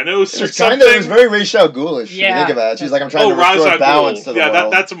of Thanos or something. It was very Ra's al Ghul-ish. Yeah. Think about it. She's like, I'm trying to restore balance to the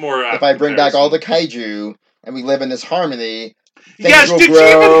world. That's a more. If I bring back all the kaiju and we live in this harmony. Yes,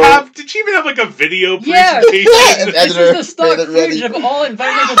 did she even have like a video presentation? This is the stock footage of all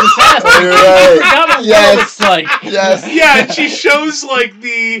environmental disasters. Right. What it looks like. Yes. Yeah, and she shows like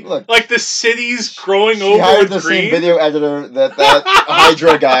the cities growing over. She hired with the green. same video editor that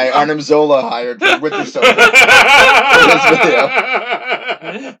Hydra guy Arnim Zola hired for Winter Soldier.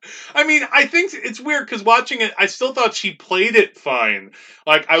 I mean, I think it's weird because watching it, I still thought she played it fine.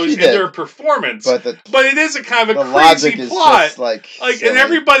 Like I was into her performance, but it is a kind of a crazy plot. Just like and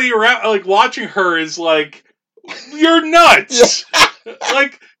everybody around, like watching her, is like, "You're nuts!"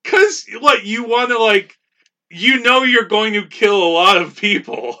 Like, cause what you want to you're going to kill a lot of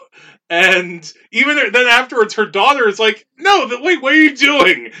people. And even then afterwards, her daughter is like, "No, wait, what are you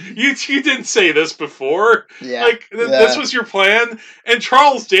doing? You didn't say this before. Yeah, this was your plan." And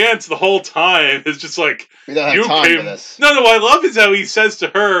Charles Dance the whole time is just like, "We don't have time for this." No, I love is how he says to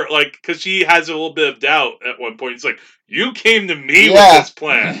her, because she has a little bit of doubt at one point. He's like, "You came to me with this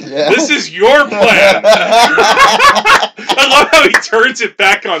plan. Yeah. This is your plan." I love how he turns it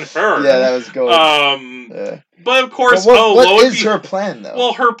back on her. Yeah, that was good. But of course, what is her plan though?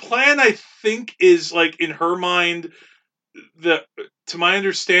 Well, her plan, I think, is in her mind, to my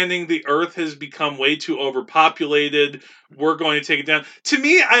understanding, the Earth has become way too overpopulated. We're going to take it down. To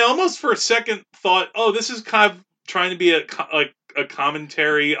me, I almost for a second thought, oh, this is kind of trying to be a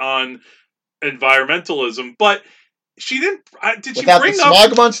commentary on environmentalism, but. She didn't. Did she Without bring the up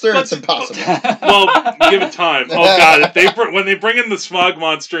smog monster? It's impossible. Well, give it time. Oh god, when they bring in the smog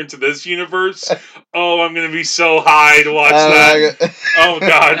monster into this universe, I'm gonna be so high to watch that. Oh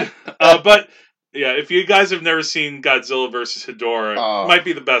god. But yeah, if you guys have never seen Godzilla vs. Hedorah, it might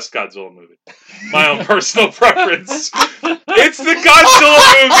be the best Godzilla movie. My own personal preference. It's the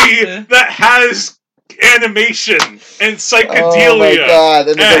Godzilla movie that has animation and psychedelia. Oh my god!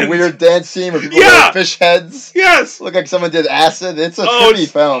 And there's a weird dance scene where people wear fish heads. Yes, look like someone did acid. It's a pretty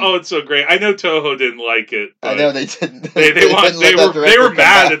film. Oh, it's so great. I know Toho didn't like it. I know they didn't. They were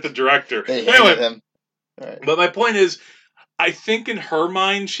mad at the director. They hated him. Right. But my point is, I think in her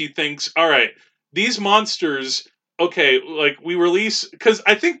mind she thinks, all right, these monsters. Okay, we release because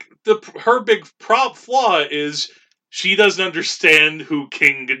I think her big flaw is she doesn't understand who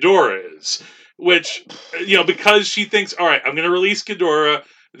King Ghidorah is. Which, because she thinks, all right, I'm going to release Ghidorah,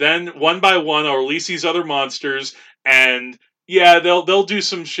 then one by one I'll release these other monsters, and they'll do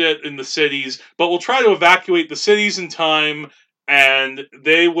some shit in the cities, but we'll try to evacuate the cities in time, and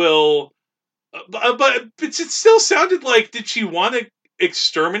they will. But it still sounded like, did she want to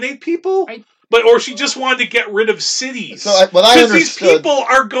exterminate people? Or she just wanted to get rid of cities. So because these people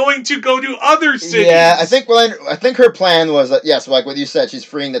are going to go to other cities. Yeah, I think her plan was that like what you said, she's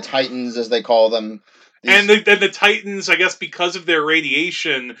freeing the Titans as they call them. And the Titans, I guess, because of their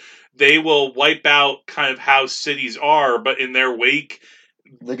radiation, they will wipe out kind of how cities are, but in their wake,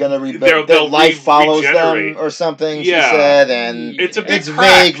 they're gonna rebuild. Their life follows them, or something. She said, and it's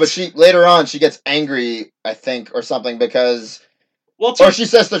vague. But later on she gets angry, I think, or something because. Or she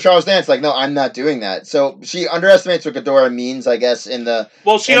says to Charles Dance, no, I'm not doing that. So she underestimates what Ghidorah means, I guess, in the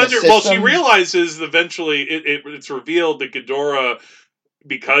she realizes eventually it's revealed that Ghidorah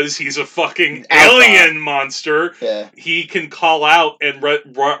because he's a fucking Alpha. alien monster, Yeah. he can call out and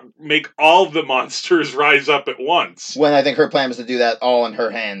make all the monsters rise up at once. When I think her plan was to do that all in her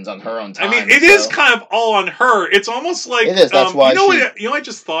hands, on her own time. I mean, it is kind of all on her. It's almost like... It is, that's why what I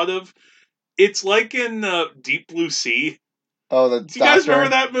just thought of? It's like in Deep Blue Sea. Oh, the Do you guys remember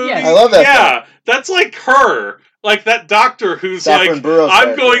that movie? Yes. I love that Yeah, that's like her. Like that doctor who's Saffron like, Burrows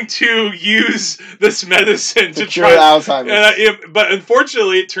I'm character. going to use this medicine to cure try... Alzheimer's. but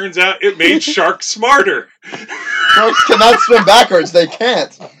unfortunately, it turns out it made sharks smarter. Sharks cannot swim backwards. They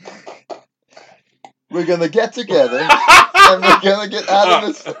can't. We're gonna get together and we're gonna get out of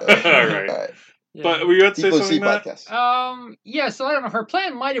this. All right. Yeah. But were you about to say Deep Blue Sea something, Matt? podcast. Yeah, so I don't know. Her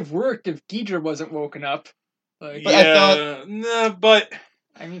plan might have worked if Ghidra wasn't woken up. Like, But I Nah, but...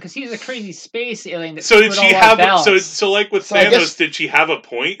 I mean, because he's a crazy space alien that So did screwed she all our have... balance. So like with So I Thanos, guess- did she have a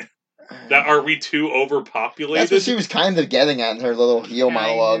point? That are we too overpopulated? That's what she was kind of getting at in her little heel Kind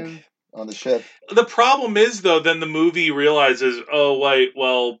monologue of. on the ship. The problem is, though, then the movie realizes, oh, wait,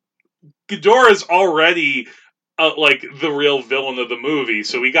 well, Ghidorah's already, like, the real villain of the movie,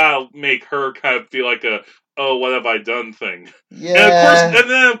 so we gotta make her kind of feel like a, oh, what have I done thing. Yeah. And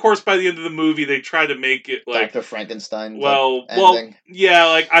then, of course, by the end of the movie, they try to make it, like, Dr. Frankenstein. well, yeah,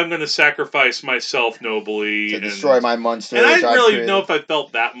 like, I'm gonna sacrifice myself nobly. To destroy my monster. And I which didn't I've really created. know if I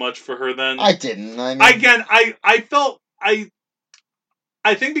felt that much for her then. I didn't. I mean, Again,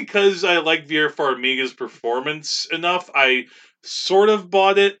 I think because I like Vera Farmiga's performance enough, I sort of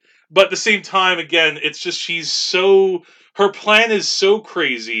bought it. But at the same time, again, it's just her plan is so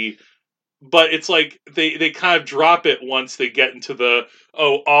crazy, but it's like they kind of drop it once they get into the,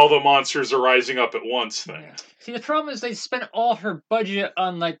 oh, all the monsters are rising up at once thing. Yeah. See, the problem is they spent all her budget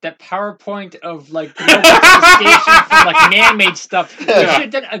on, like, that PowerPoint of, like, the local devastation from, like, man-made stuff. They Yeah. should have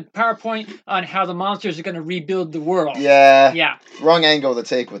done a PowerPoint on how the monsters are going to rebuild the world. Yeah. Yeah. Wrong angle to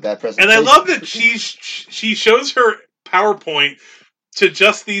take with that presentation. And I love that she shows her PowerPoint to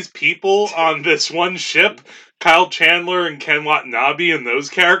just these people on this one ship, Kyle Chandler and Ken Watanabe and those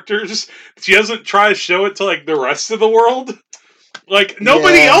characters. She doesn't try to show it to, like, the rest of the world. Like,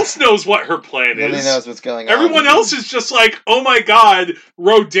 nobody else knows what her plan Nobody is. knows what's going on. Everyone else is just like, oh my god,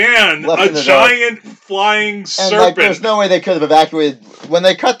 Rodan, Left in a the giant flying And serpent. like, there's no way they could have evacuated. When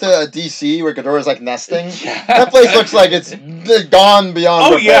they cut to DC where Ghidorah's like nesting, that place looks like it's gone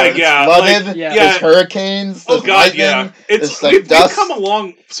beyond repair. It's flooded. Like, There's hurricanes. Oh There's god, lightning, yeah. There's We've dust. come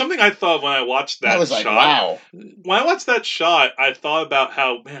along. Something I thought when I watched that I was like, shot. wow. When I watched that shot, I thought about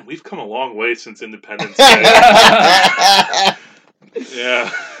how, man, we've come a long way since Independence Day. Yeah,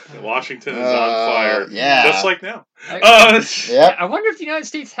 Washington is on fire. Yeah. Just like now. I wonder if the United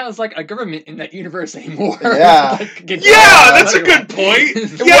States has, like, a government in that universe anymore. Yeah. Like, Yeah, that's a good point.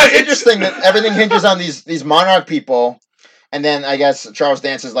 It Yeah, was interesting that everything hinges on these monarch people, and then I guess Charles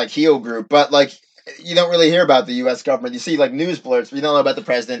Dance's like heel group, but like you don't really hear about the U.S. government. You see like news blurts, but you don't know about the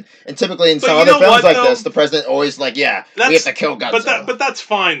president. And typically in But some you other know films what, like though? this, the president always like, we have to kill Godzilla. But that's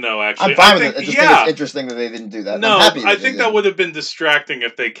fine though. Actually, I'm fine I with think, it. I just yeah. think it's interesting that they didn't do that. No, I'm happy I they think didn't. that would have been distracting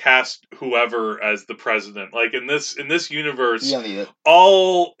if they cast whoever as the president. Like in this universe, You don't need it.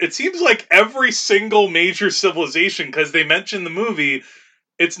 it seems like every single major civilization, because they mentioned the movie,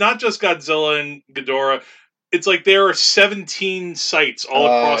 it's not just Godzilla and Ghidorah. It's like there are 17 sites all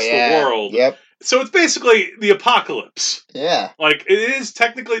across the world. Yep. So it's basically the apocalypse. Yeah. Like it is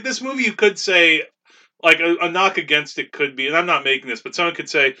technically this movie. You could say. Like, a knock against it could be, and I'm not making this, but someone could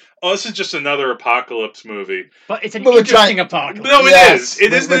say, oh, this is just another apocalypse movie. But it's an But with interesting giant- apocalypse. No, it is.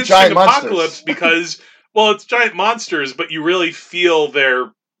 It is an with interesting giant monsters. apocalypse because, well, it's giant monsters, but you really feel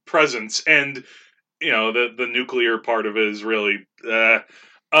their presence, and, you know, the nuclear part of it is really, here's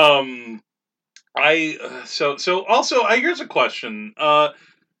a question.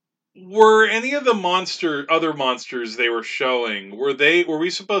 Were any of the other monsters they were showing, were we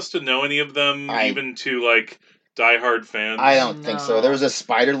supposed to know any of them, even to, like, diehard fans? I don't think so. There was a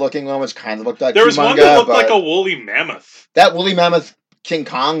spider-looking one, which kind of looked like There was one Humunga, that looked but like a woolly mammoth. that woolly mammoth King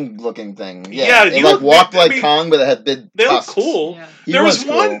Kong-looking thing. Yeah, it he like looked- walked I like mean, Kong, but it had big They look tusks. cool. Yeah. He There was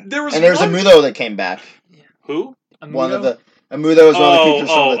cool. one. There was and there's one. Amudo that came back. Who? One of Amudo? Amudo was one of the creatures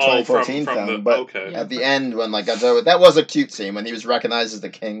from the from 2014 film. the- but okay. at the end, when like Godzilla, that was a cute scene when he was recognized as the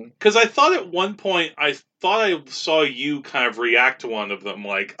king. Because I thought at one point, I saw you kind of react to one of them,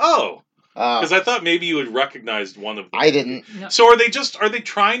 like, oh. Because I thought maybe you had recognized one of them. I didn't. No. So are they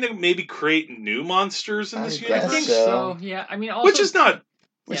trying to maybe create new monsters in this I universe? I think so. so. Yeah, I mean, also, Which is not...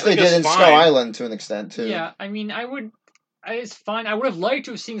 Which I they think did that's in fine. Skull Island to an extent too. Yeah, I mean, it's fine. I would have liked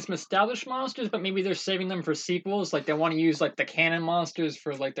to have seen some established monsters, but maybe they're saving them for sequels. Like, they want to use, like, the canon monsters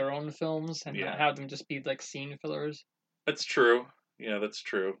for, like, their own films and not have them just be, like, scene fillers. That's true. Yeah, that's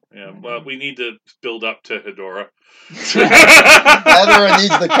true. Yeah, well, we need to build up to Hedorah. Hedorah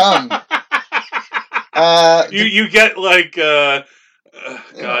needs to come. You get like God,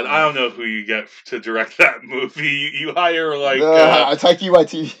 I don't know who you get to direct that movie. You hire like Taika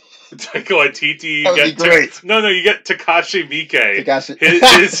Waititi. Taika Waititi. That would be great. No, you get Takashi Miike.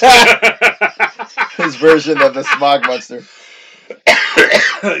 His version of the smog monster.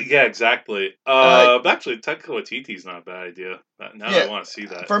 Yeah, exactly. Actually, Taika Waititi's not a bad idea. Now I want to see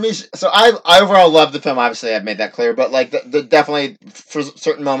that. For me, so I overall love the film. Obviously, I've made that clear. But like the definitely for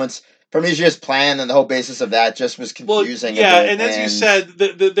certain moments, for me, just plan and the whole basis of that just was confusing. Well, yeah, and as you said,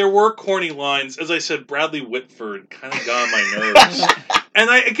 there were corny lines. As I said, Bradley Whitford kind of got on my nerves. And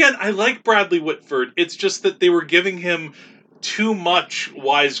I like Bradley Whitford. It's just that they were giving him too much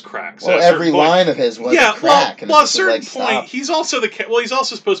wisecracks. Well, every line of his was a crack. Well, at a certain point, he's also he's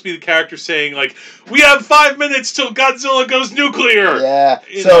also supposed to be the character saying like, "We have 5 minutes till Godzilla goes nuclear." Yeah.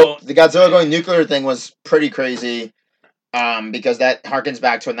 The Godzilla going nuclear thing was pretty crazy. Because that harkens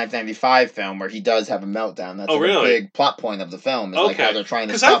back to a 1995 film where he does have a meltdown. That's a big plot point of the film. Is like how they're trying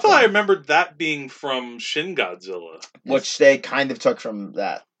to stop him. Because I thought I remembered that being from Shin Godzilla, which they kind of took from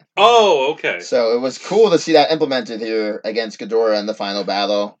that. Oh, okay. So it was cool to see that implemented here against Ghidorah in the final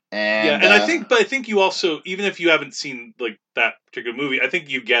battle. And I think you also, even if you haven't seen like that particular movie, I think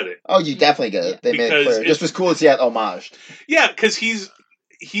you get it. Oh, you definitely get it. They made it clear. It just was cool to see that homaged. Yeah, because he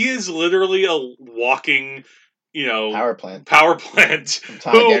is literally a walking, power plant.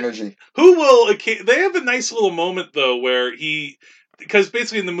 Atomic energy. Who will? They have a nice little moment though where because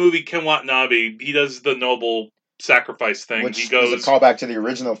basically in the movie Ken Watanabe, he does the noble sacrifice thing. Which he goes is a callback to the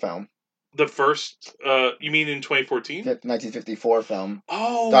original film. The first, you mean in 2014? 1954 film.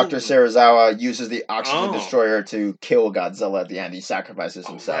 Oh. Dr. Serizawa uses the oxygen destroyer to kill Godzilla at the end. He sacrifices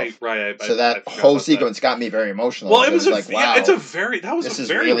himself. Right. So that whole sequence got me very emotional. Well, it was like, wow. That was a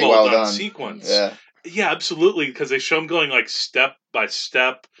very really well done sequence. Yeah. Yeah, absolutely. Because they show him going like step by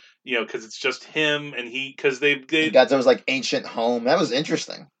step. Because it's just him and Godzilla's like ancient home. That was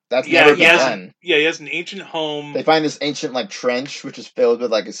interesting. That's never been done. Yeah, he has an ancient home. They find this ancient like trench, which is filled with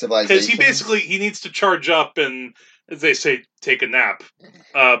like a civilization. Because he needs to charge up and, as they say, take a nap.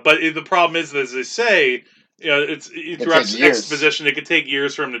 But the problem is, as they say, it's through exposition. It could take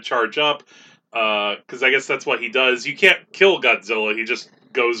years for him to charge up. Because I guess that's what he does. You can't kill Godzilla. He just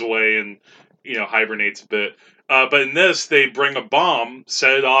goes away and hibernates a bit. But in this, they bring a bomb,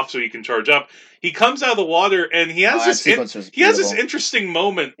 set it off so he can charge up. He comes out of the water, and he has this interesting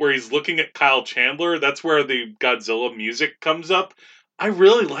moment where he's looking at Kyle Chandler. That's where the Godzilla music comes up. I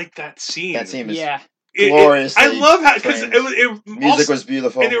really like that scene. That scene is glorious. I love how because music was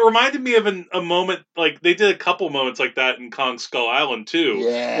beautiful, and it reminded me of a moment like they did a couple moments like that in Kong Skull Island too,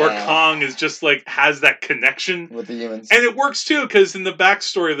 where Kong is just like has that connection with the humans, and it works too because in the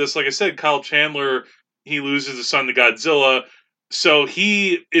backstory of this, like I said, Kyle Chandler. He loses his son to Godzilla, so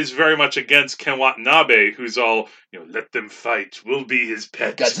he is very much against Ken Watanabe, who's all, let them fight, we'll be his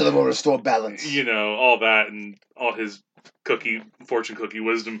pet. Godzilla will restore balance. All that, and all his fortune cookie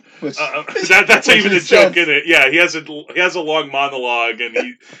wisdom. That's even a joke in it. Yeah, he has a long monologue, and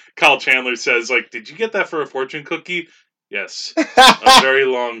Kyle Chandler says, like, did you get that for a fortune cookie? Yes. A very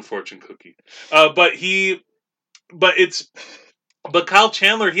long fortune cookie. But Kyle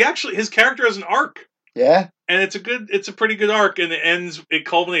Chandler, his character has an arc. Yeah. And it's a pretty good arc, and it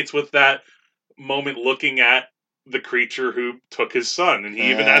culminates with that moment looking at the creature who took his son, and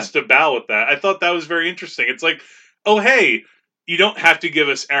he even has to bow with that. I thought that was very interesting. It's like, oh hey, you don't have to give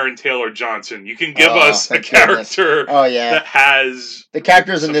us Aaron Taylor Johnson. You can give us a character that has the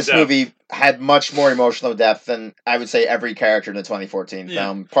characters in this movie had much more emotional depth than I would say every character in the 2014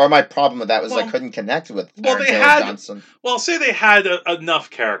 film. Part of my problem with that was I couldn't connect with Aaron Taylor Johnson. Well, say they had enough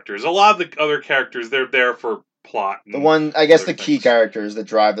characters. A lot of the other characters, they're there for plot. The key characters that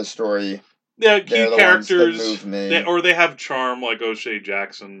drive the story. Yeah, key characters that move me. or they have charm like O'Shea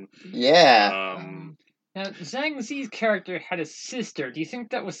Jackson. Yeah. Now, Zhang Zi's character had a sister. Do you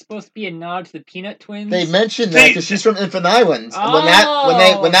think that was supposed to be a nod to the Peanut Twins? They mentioned that because she's from Infinite Islands. And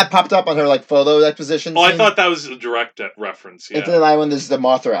when that popped up on her like photo exposition. I thought that was a direct reference. Yeah. Infinite Island is the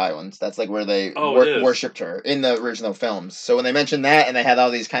Mothra Islands. That's like where they worshipped her in the original films. So when they mentioned that and they had all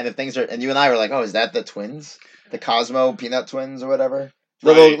these kind of things, and you and I were like, "Oh, is that the twins? The Cosmo Peanut Twins or whatever?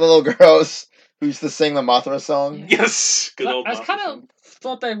 Little girls who used to sing the Mothra song." Yes, good old. I was kind of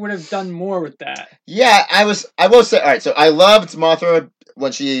thought they would have done more with that. Yeah, I will say, all right, so I loved Mothra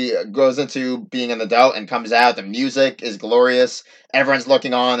when she goes into being an adult and comes out, the music is glorious. Everyone's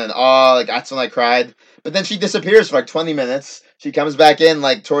looking on and awe. Like, that's when I cried. But then she disappears for like 20 minutes. She comes back in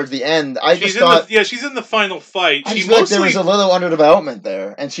like towards the end. She's in the final fight. I just feel like there was a little underdevelopment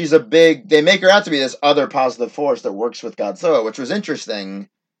there, and she's a big. They make her out to be this other positive force that works with Godzilla, which was interesting.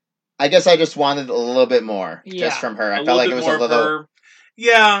 I guess I just wanted a little bit more just from her. I felt like it was a little.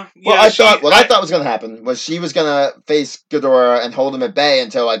 Yeah. Well, I thought was going to happen was she was going to face Ghidorah and hold him at bay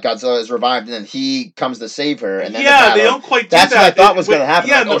until like Godzilla is revived, and then he comes to save her. And then they don't quite do that's that. That's what I thought was going to happen.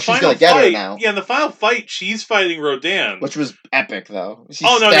 Yeah, like, she's going to get her now. Yeah, in the final fight, she's fighting Rodan, which was epic though. She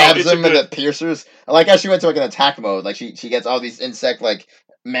stabs him with the piercers. I like how she went to like an attack mode. Like she gets all these insect like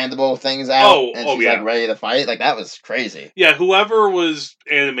mandible things out, and she's like ready to fight. Like that was crazy. Yeah, whoever was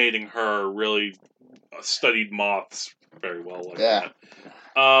animating her really studied moths very well. Like that.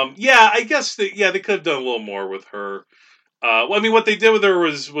 I guess they could have done a little more with her. Well, I mean, what they did with her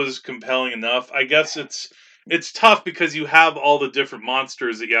was compelling enough. I guess it's tough because you have all the different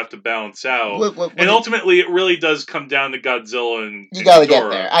monsters that you have to balance out, and ultimately it really does come down to Godzilla and you got to get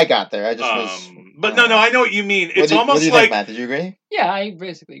there. I got there. I just was. But no, I know what you mean. It's almost what do you like think, Matt? Did you agree? Yeah, I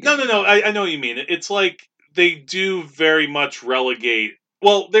basically agree. No. I know what you mean. It's like they do very much relegate.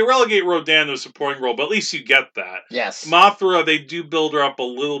 Well, they relegate Rodan to a supporting role, but at least you get that. Yes. Mothra, they do build her up a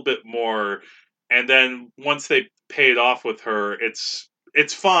little bit more, and then once they pay it off with her, it's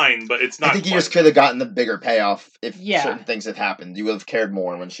fine, but it's not. I think you just could have gotten the bigger payoff if certain things had happened. You would have cared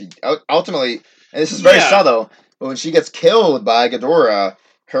more when she ultimately, and this is very subtle, but when she gets killed by Ghidorah,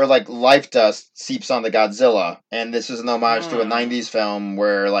 her like life dust seeps onto Godzilla, and this is an homage to a '90s film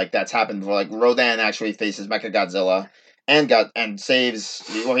where like that's happened before. Like Rodan actually faces Mechagodzilla. And saves.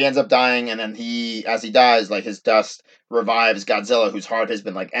 Well, he ends up dying, and then as he dies, like his dust revives Godzilla, whose heart has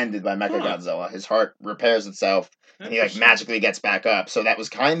been like ended by Mechagodzilla. His heart repairs itself, and he like magically gets back up. So that was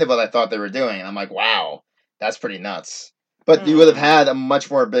kind of what I thought they were doing, and I'm like, wow, that's pretty nuts. But you would have had a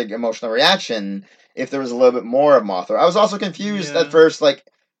much more big emotional reaction if there was a little bit more of Mothra. I was also confused at first. Like,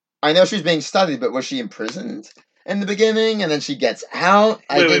 I know she was being studied, but was she imprisoned in the beginning, and then she gets out?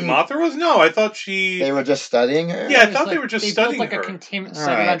 Wait, Mothra was? No, I thought they were just studying her? Yeah, I thought they were just studying her. They built like a containment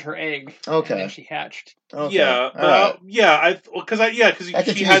center around her egg. Okay. And then she hatched. Okay. Yeah,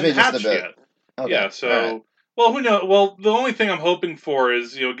 because she hadn't hatched yet. Okay. Yeah, so... Well, who knows? Well, the only thing I'm hoping for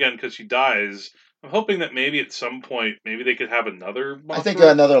is, again, because she dies... I'm hoping that maybe at some point, maybe they could have another Mothra. I think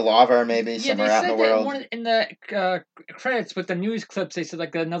another lava maybe somewhere out in the world. In the credits with the news clips, they said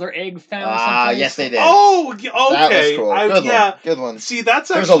like another egg found. Someplace. Yes, they did. Oh, okay. That was cool. Good one. See, that's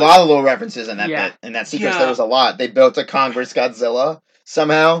there was a lot of little references in that bit. In that sequence, there was a lot. They built a Kong vs. Godzilla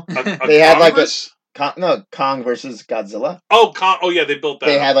somehow. They had like Kong versus Godzilla. Oh, Kong! Oh, yeah, they built that.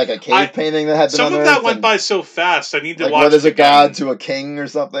 They had like a cave painting that had been some of that went by so fast. I need to like, watch. What is a god to a king or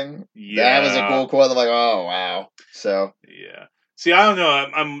something? Yeah, that was a cool quote. I'm like, oh wow. So yeah. See, I don't know.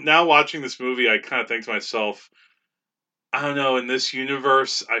 I'm now watching this movie. I kind of think to myself, I don't know. In this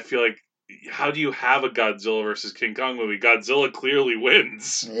universe, I feel like, how do you have a Godzilla versus King Kong movie? Godzilla clearly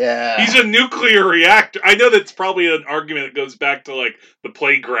wins. Yeah. He's a nuclear reactor. I know that's probably an argument that goes back to like the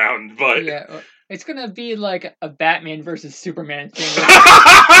playground, but yeah. It's gonna be like a Batman versus Superman thing.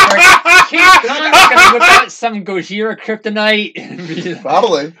 Where King Kong's gonna whip out some Gojira kryptonite.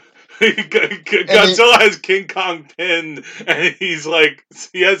 Probably. Godzilla has King Kong pinned, and he's like,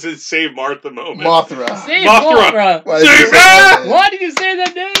 he has his Save Martha moment. Mothrah. Save Mothra. Save Martha! Why did you say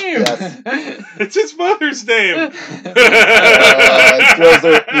that name? Yes. It's his mother's name.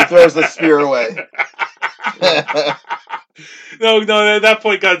 He throws the spear away. No, at that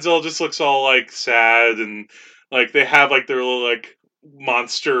point Godzilla just looks all like sad, and like they have like their little like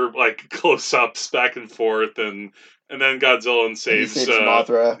monster like close-ups back and forth, and then Godzilla saves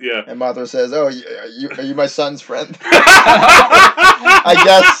Mothra. Yeah. And Mothra says, "Oh, are you my son's friend?" I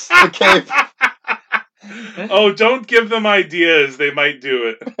guess the cave. Oh, don't give them ideas. They might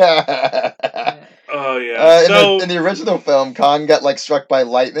do it. Oh, yeah. In the original film, Kong got like struck by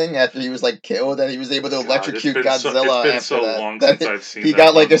lightning after he was like killed, and he was able to electrocute Godzilla. It's been so long since I've seen he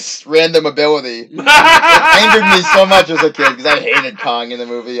got like a random ability. It angered me so much as a kid because I hated Kong in the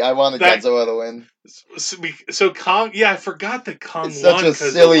movie. I wanted Godzilla to win. So Kong, I forgot that Kong it's won. Such a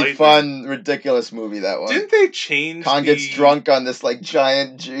silly, fun, ridiculous movie, that one. Didn't they change Kong gets drunk on this like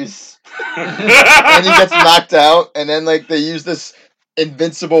giant juice, and he gets knocked out, and then like they use this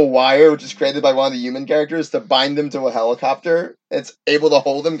invincible wire, which is created by one of the human characters, to bind him to a helicopter. It's able to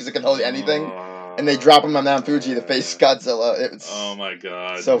hold him because it can hold anything, and they drop him on Mount Fuji to face Godzilla. It's oh my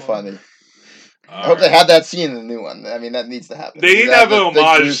god, so funny. I hope they had that scene in the new one. I mean, that needs to happen. They need to have an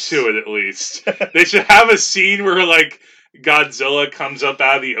homage to it, at least. They should have a scene where, like, Godzilla comes up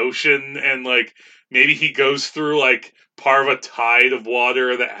out of the ocean and like maybe he goes through like part of a tide of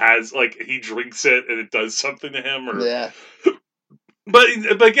water that has like he drinks it and it does something to him or Yeah. But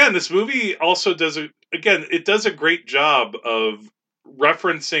again, this movie also does it does a great job of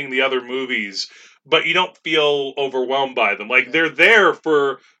referencing the other movies, but you don't feel overwhelmed by them. Like they're there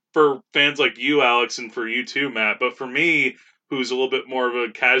for fans like you, Alex, and for you too, Matt. But for me, who's a little bit more of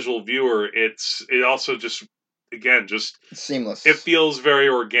a casual viewer, it also just seamless. It feels very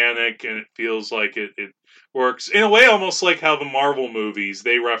organic, and it feels like it works in a way almost like how the Marvel movies,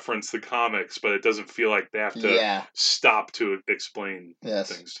 they reference the comics, but it doesn't feel like they have to stop to explain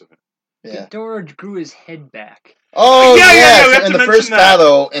things to them. Yeah. Ghidorah grew his head back. Oh, yeah. So in the first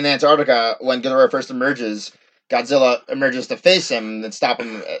battle in Antarctica, when Ghidorah first emerges, Godzilla emerges to face him and stop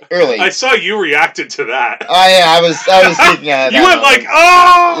him early. I saw you reacted to that. Oh yeah, I was thinking that. You went like,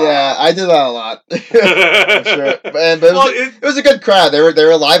 oh! Yeah, I did that a lot. I'm sure. But it was a good crowd. They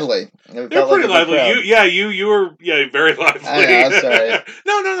were lively. They're pretty lively. You were very lively. I know, sorry.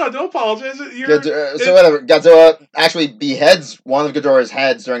 No, don't apologize. So whatever. Godzilla actually beheads one of Ghidorah's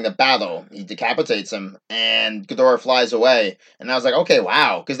heads during the battle. He decapitates him, and Ghidorah flies away. And I was like, okay,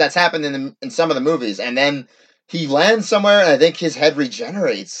 wow, because that's happened in some of the movies. And then he lands somewhere, and I think his head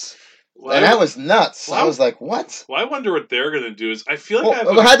regenerates. Well, and that was nuts. Well, I was like, what? Well, I wonder what they're going to do. I feel like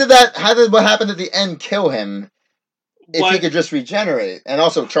how did what happened at the end kill him? If he could just regenerate. And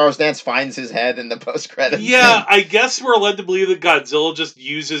also, Charles Dance finds his head in the post-credits. Yeah, I guess we're led to believe that Godzilla just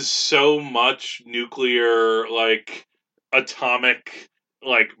uses so much nuclear, like, atomic,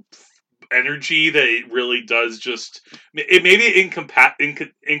 like, energy that it really does just... Maybe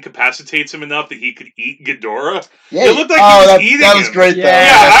incapacitates him enough that he could eat Ghidorah. Yeah, it looked like he was eating that was him. great, though.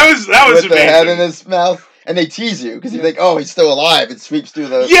 Yeah, that was with amazing. The head in his mouth. And they tease you, because you think, oh, he's still alive. It sweeps through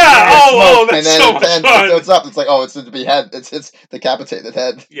the... Yeah, that's so much fun. It's up. It's like, oh, it's the behead. It's decapitated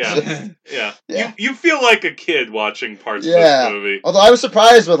head. Yeah. You feel like a kid watching parts of this movie. Although I was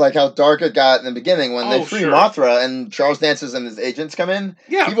surprised with like how dark it got in the beginning when they free Mothra and Charles Dance's and his agents come in.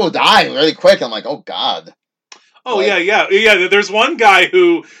 Yeah. People die really quick. I'm like, oh, God. Oh, like, yeah. There's one guy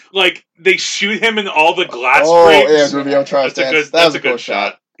who, like, they shoot him in all the glass breaks. Oh, yeah, Rubio Charles Dance. That was a good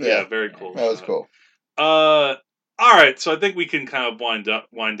shot. Yeah, very cool. That was cool. All right, so I think we can kind of wind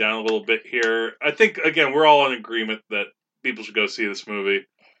down a little bit here. I think, again, we're all in agreement that people should go see this movie.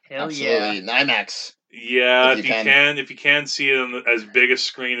 Hell Absolutely. yeah. IMAX. Yeah, if you can see it on as big a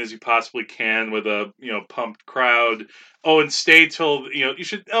screen as you possibly can with a pumped crowd. Oh, and stay till you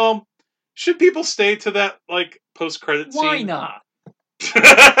should. Should people stay to that like post-credit scene? Why not?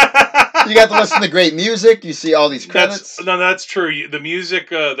 You got to listen to great music. You see all these credits. That's true. The music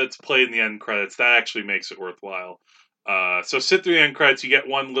that's played in the end credits, that actually makes it worthwhile. So sit through the end credits. You get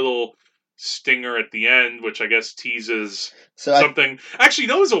one little stinger at the end, which I guess teases something. Actually,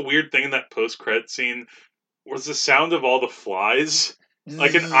 what was a weird thing in that post-credit scene was the sound of all the flies.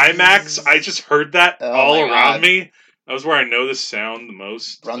 Like in IMAX, I just heard that all around me. That was where I know the sound the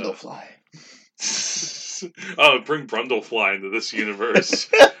most. Brundlefly. Oh, bring Brundlefly into this universe.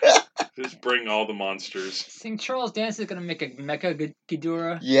 Just bring all the monsters. I think Charles Dance is going to make a Mecha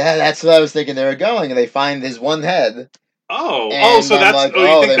Ghidorah. Yeah, that's what I was thinking they were going. And they find his one head. So that's... Like,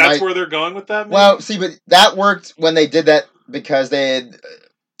 you think that's where they're going with that? Maybe? Well, see, but that worked when they did that because they had...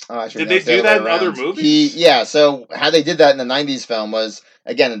 did they do that in other movies? So how they did that in the 90s film was,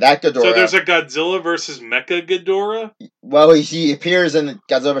 again, that Ghidorah... So there's a Godzilla versus Mecha Ghidorah? Well, he appears in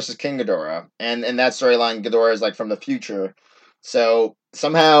Godzilla vs. King Ghidorah, and in that storyline, Ghidorah is like from the future. So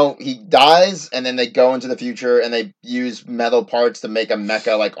somehow he dies, and then they go into the future, and they use metal parts to make a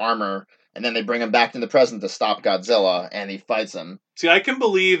mecha like armor, and then they bring him back in the present to stop Godzilla, and he fights him. See, I can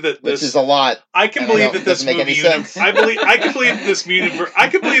believe that this... Which is a lot. I can believe that this movie... I can believe this universe... I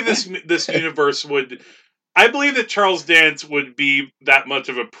can believe this universe would... I believe that Charles Dance would be that much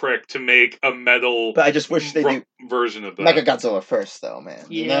of a prick to make a metal but I just wish they do version of that. Mecha Godzilla first, though, man.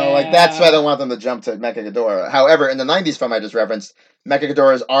 Yeah. You know, like, that's why I don't want them to jump to Mecha Ghidorah. However, in the 90s film I just referenced, Mecha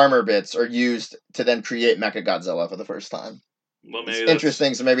Ghidorah's armor bits are used to then create Mecha Godzilla for the first time. Well, it's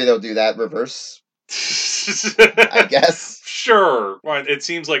interesting, so maybe they'll do that reverse. I guess. Sure. Well, it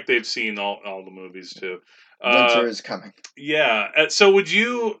seems like they've seen all the movies, too. Winter is coming. Yeah. So would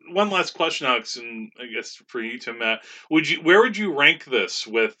you... One last question, Alex, and I guess for you too, Matt. Where would you rank this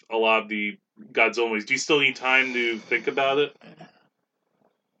with a lot of the Godzilla movies? Do you still need time to think about it?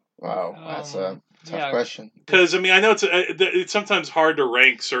 Wow, that's a tough question. Because, I mean, I know it's sometimes hard to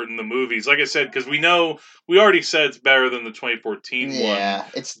rank certain the movies. Like I said, because we already said it's better than the 2014 one. Yeah.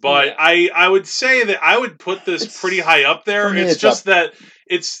 But I would say that I would put this pretty high up there. It's just that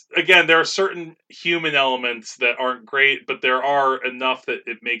it's again, there are certain human elements that aren't great, but there are enough that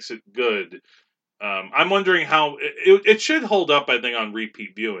it makes it good. I'm wondering how it should hold up. I think on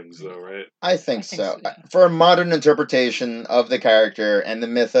repeat viewings, though, right? I think so. For a modern interpretation of the character and the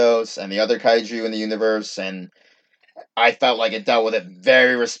mythos and the other kaiju in the universe, and I felt like it dealt with it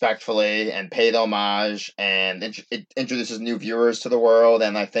very respectfully and paid homage, and it introduces new viewers to the world.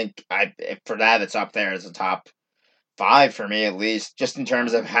 And I think for that, it's up there as a top 5 for me, at least, just in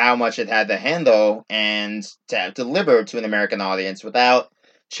terms of how much it had to handle and to deliver to an American audience without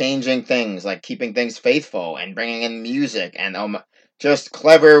changing things, like keeping things faithful and bringing in music and just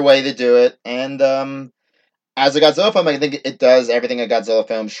clever way to do it. And as a Godzilla film, I think it does everything a Godzilla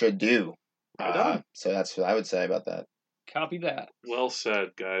film should do. So that's what I would say about that. Copy that. Well said,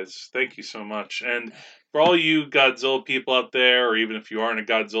 guys. Thank you so much. And for all you Godzilla people out there, or even if you aren't a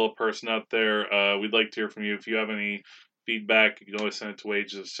Godzilla person out there, we'd like to hear from you. If you have any feedback, you can always send it to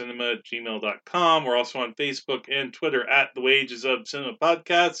wagesofcinema@gmail.com. We're also on Facebook and Twitter at the Wages of Cinema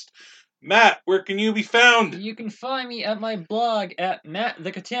Podcast. Matt, where can you be found? You can find me at my blog at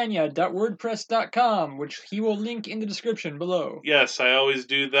mattthecatania.wordpress.com, which he will link in the description below. Yes, I always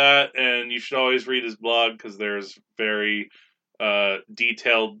do that, and you should always read his blog because there's very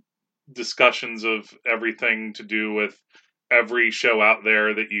detailed discussions of everything to do with every show out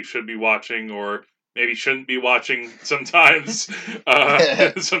there that you should be watching or maybe shouldn't be watching sometimes.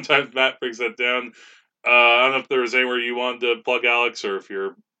 Sometimes Matt brings that down. I don't know if there's anywhere you wanted to plug, Alex, or if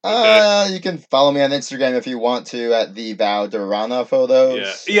you're... Okay. You can follow me on Instagram if you want to at the Valderrama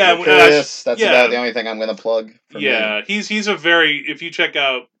photos. Yeah. That's about the only thing I'm going to plug. Me. He's a very... If you check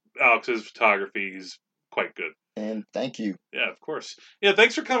out Alex's photography, he's quite good. And thank you. Yeah, of course. Yeah,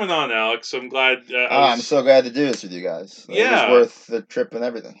 thanks for coming on, Alex. I'm glad. I'm so glad to do this with you guys. It was worth the trip and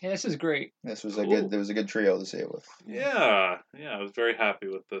everything. Yeah, this is great. This was There was a good trio to see it with. Yeah, I was very happy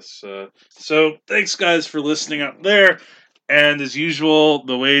with this. So thanks, guys, for listening out there. And as usual,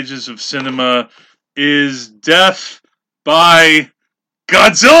 the Wages of Cinema is death by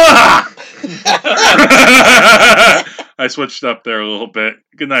Godzilla! I switched up there a little bit.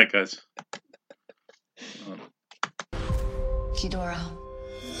 Good night, guys. Ghidorah.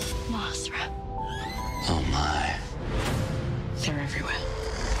 Mothra. Oh my. They're everywhere.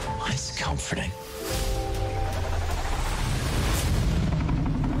 It's comforting.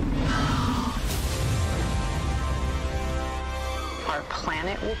 Our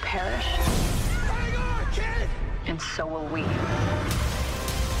planet will perish. And so will we.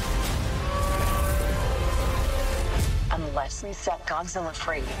 Unless we set Godzilla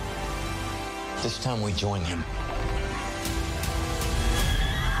free. This time we join him.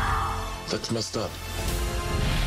 That's messed up.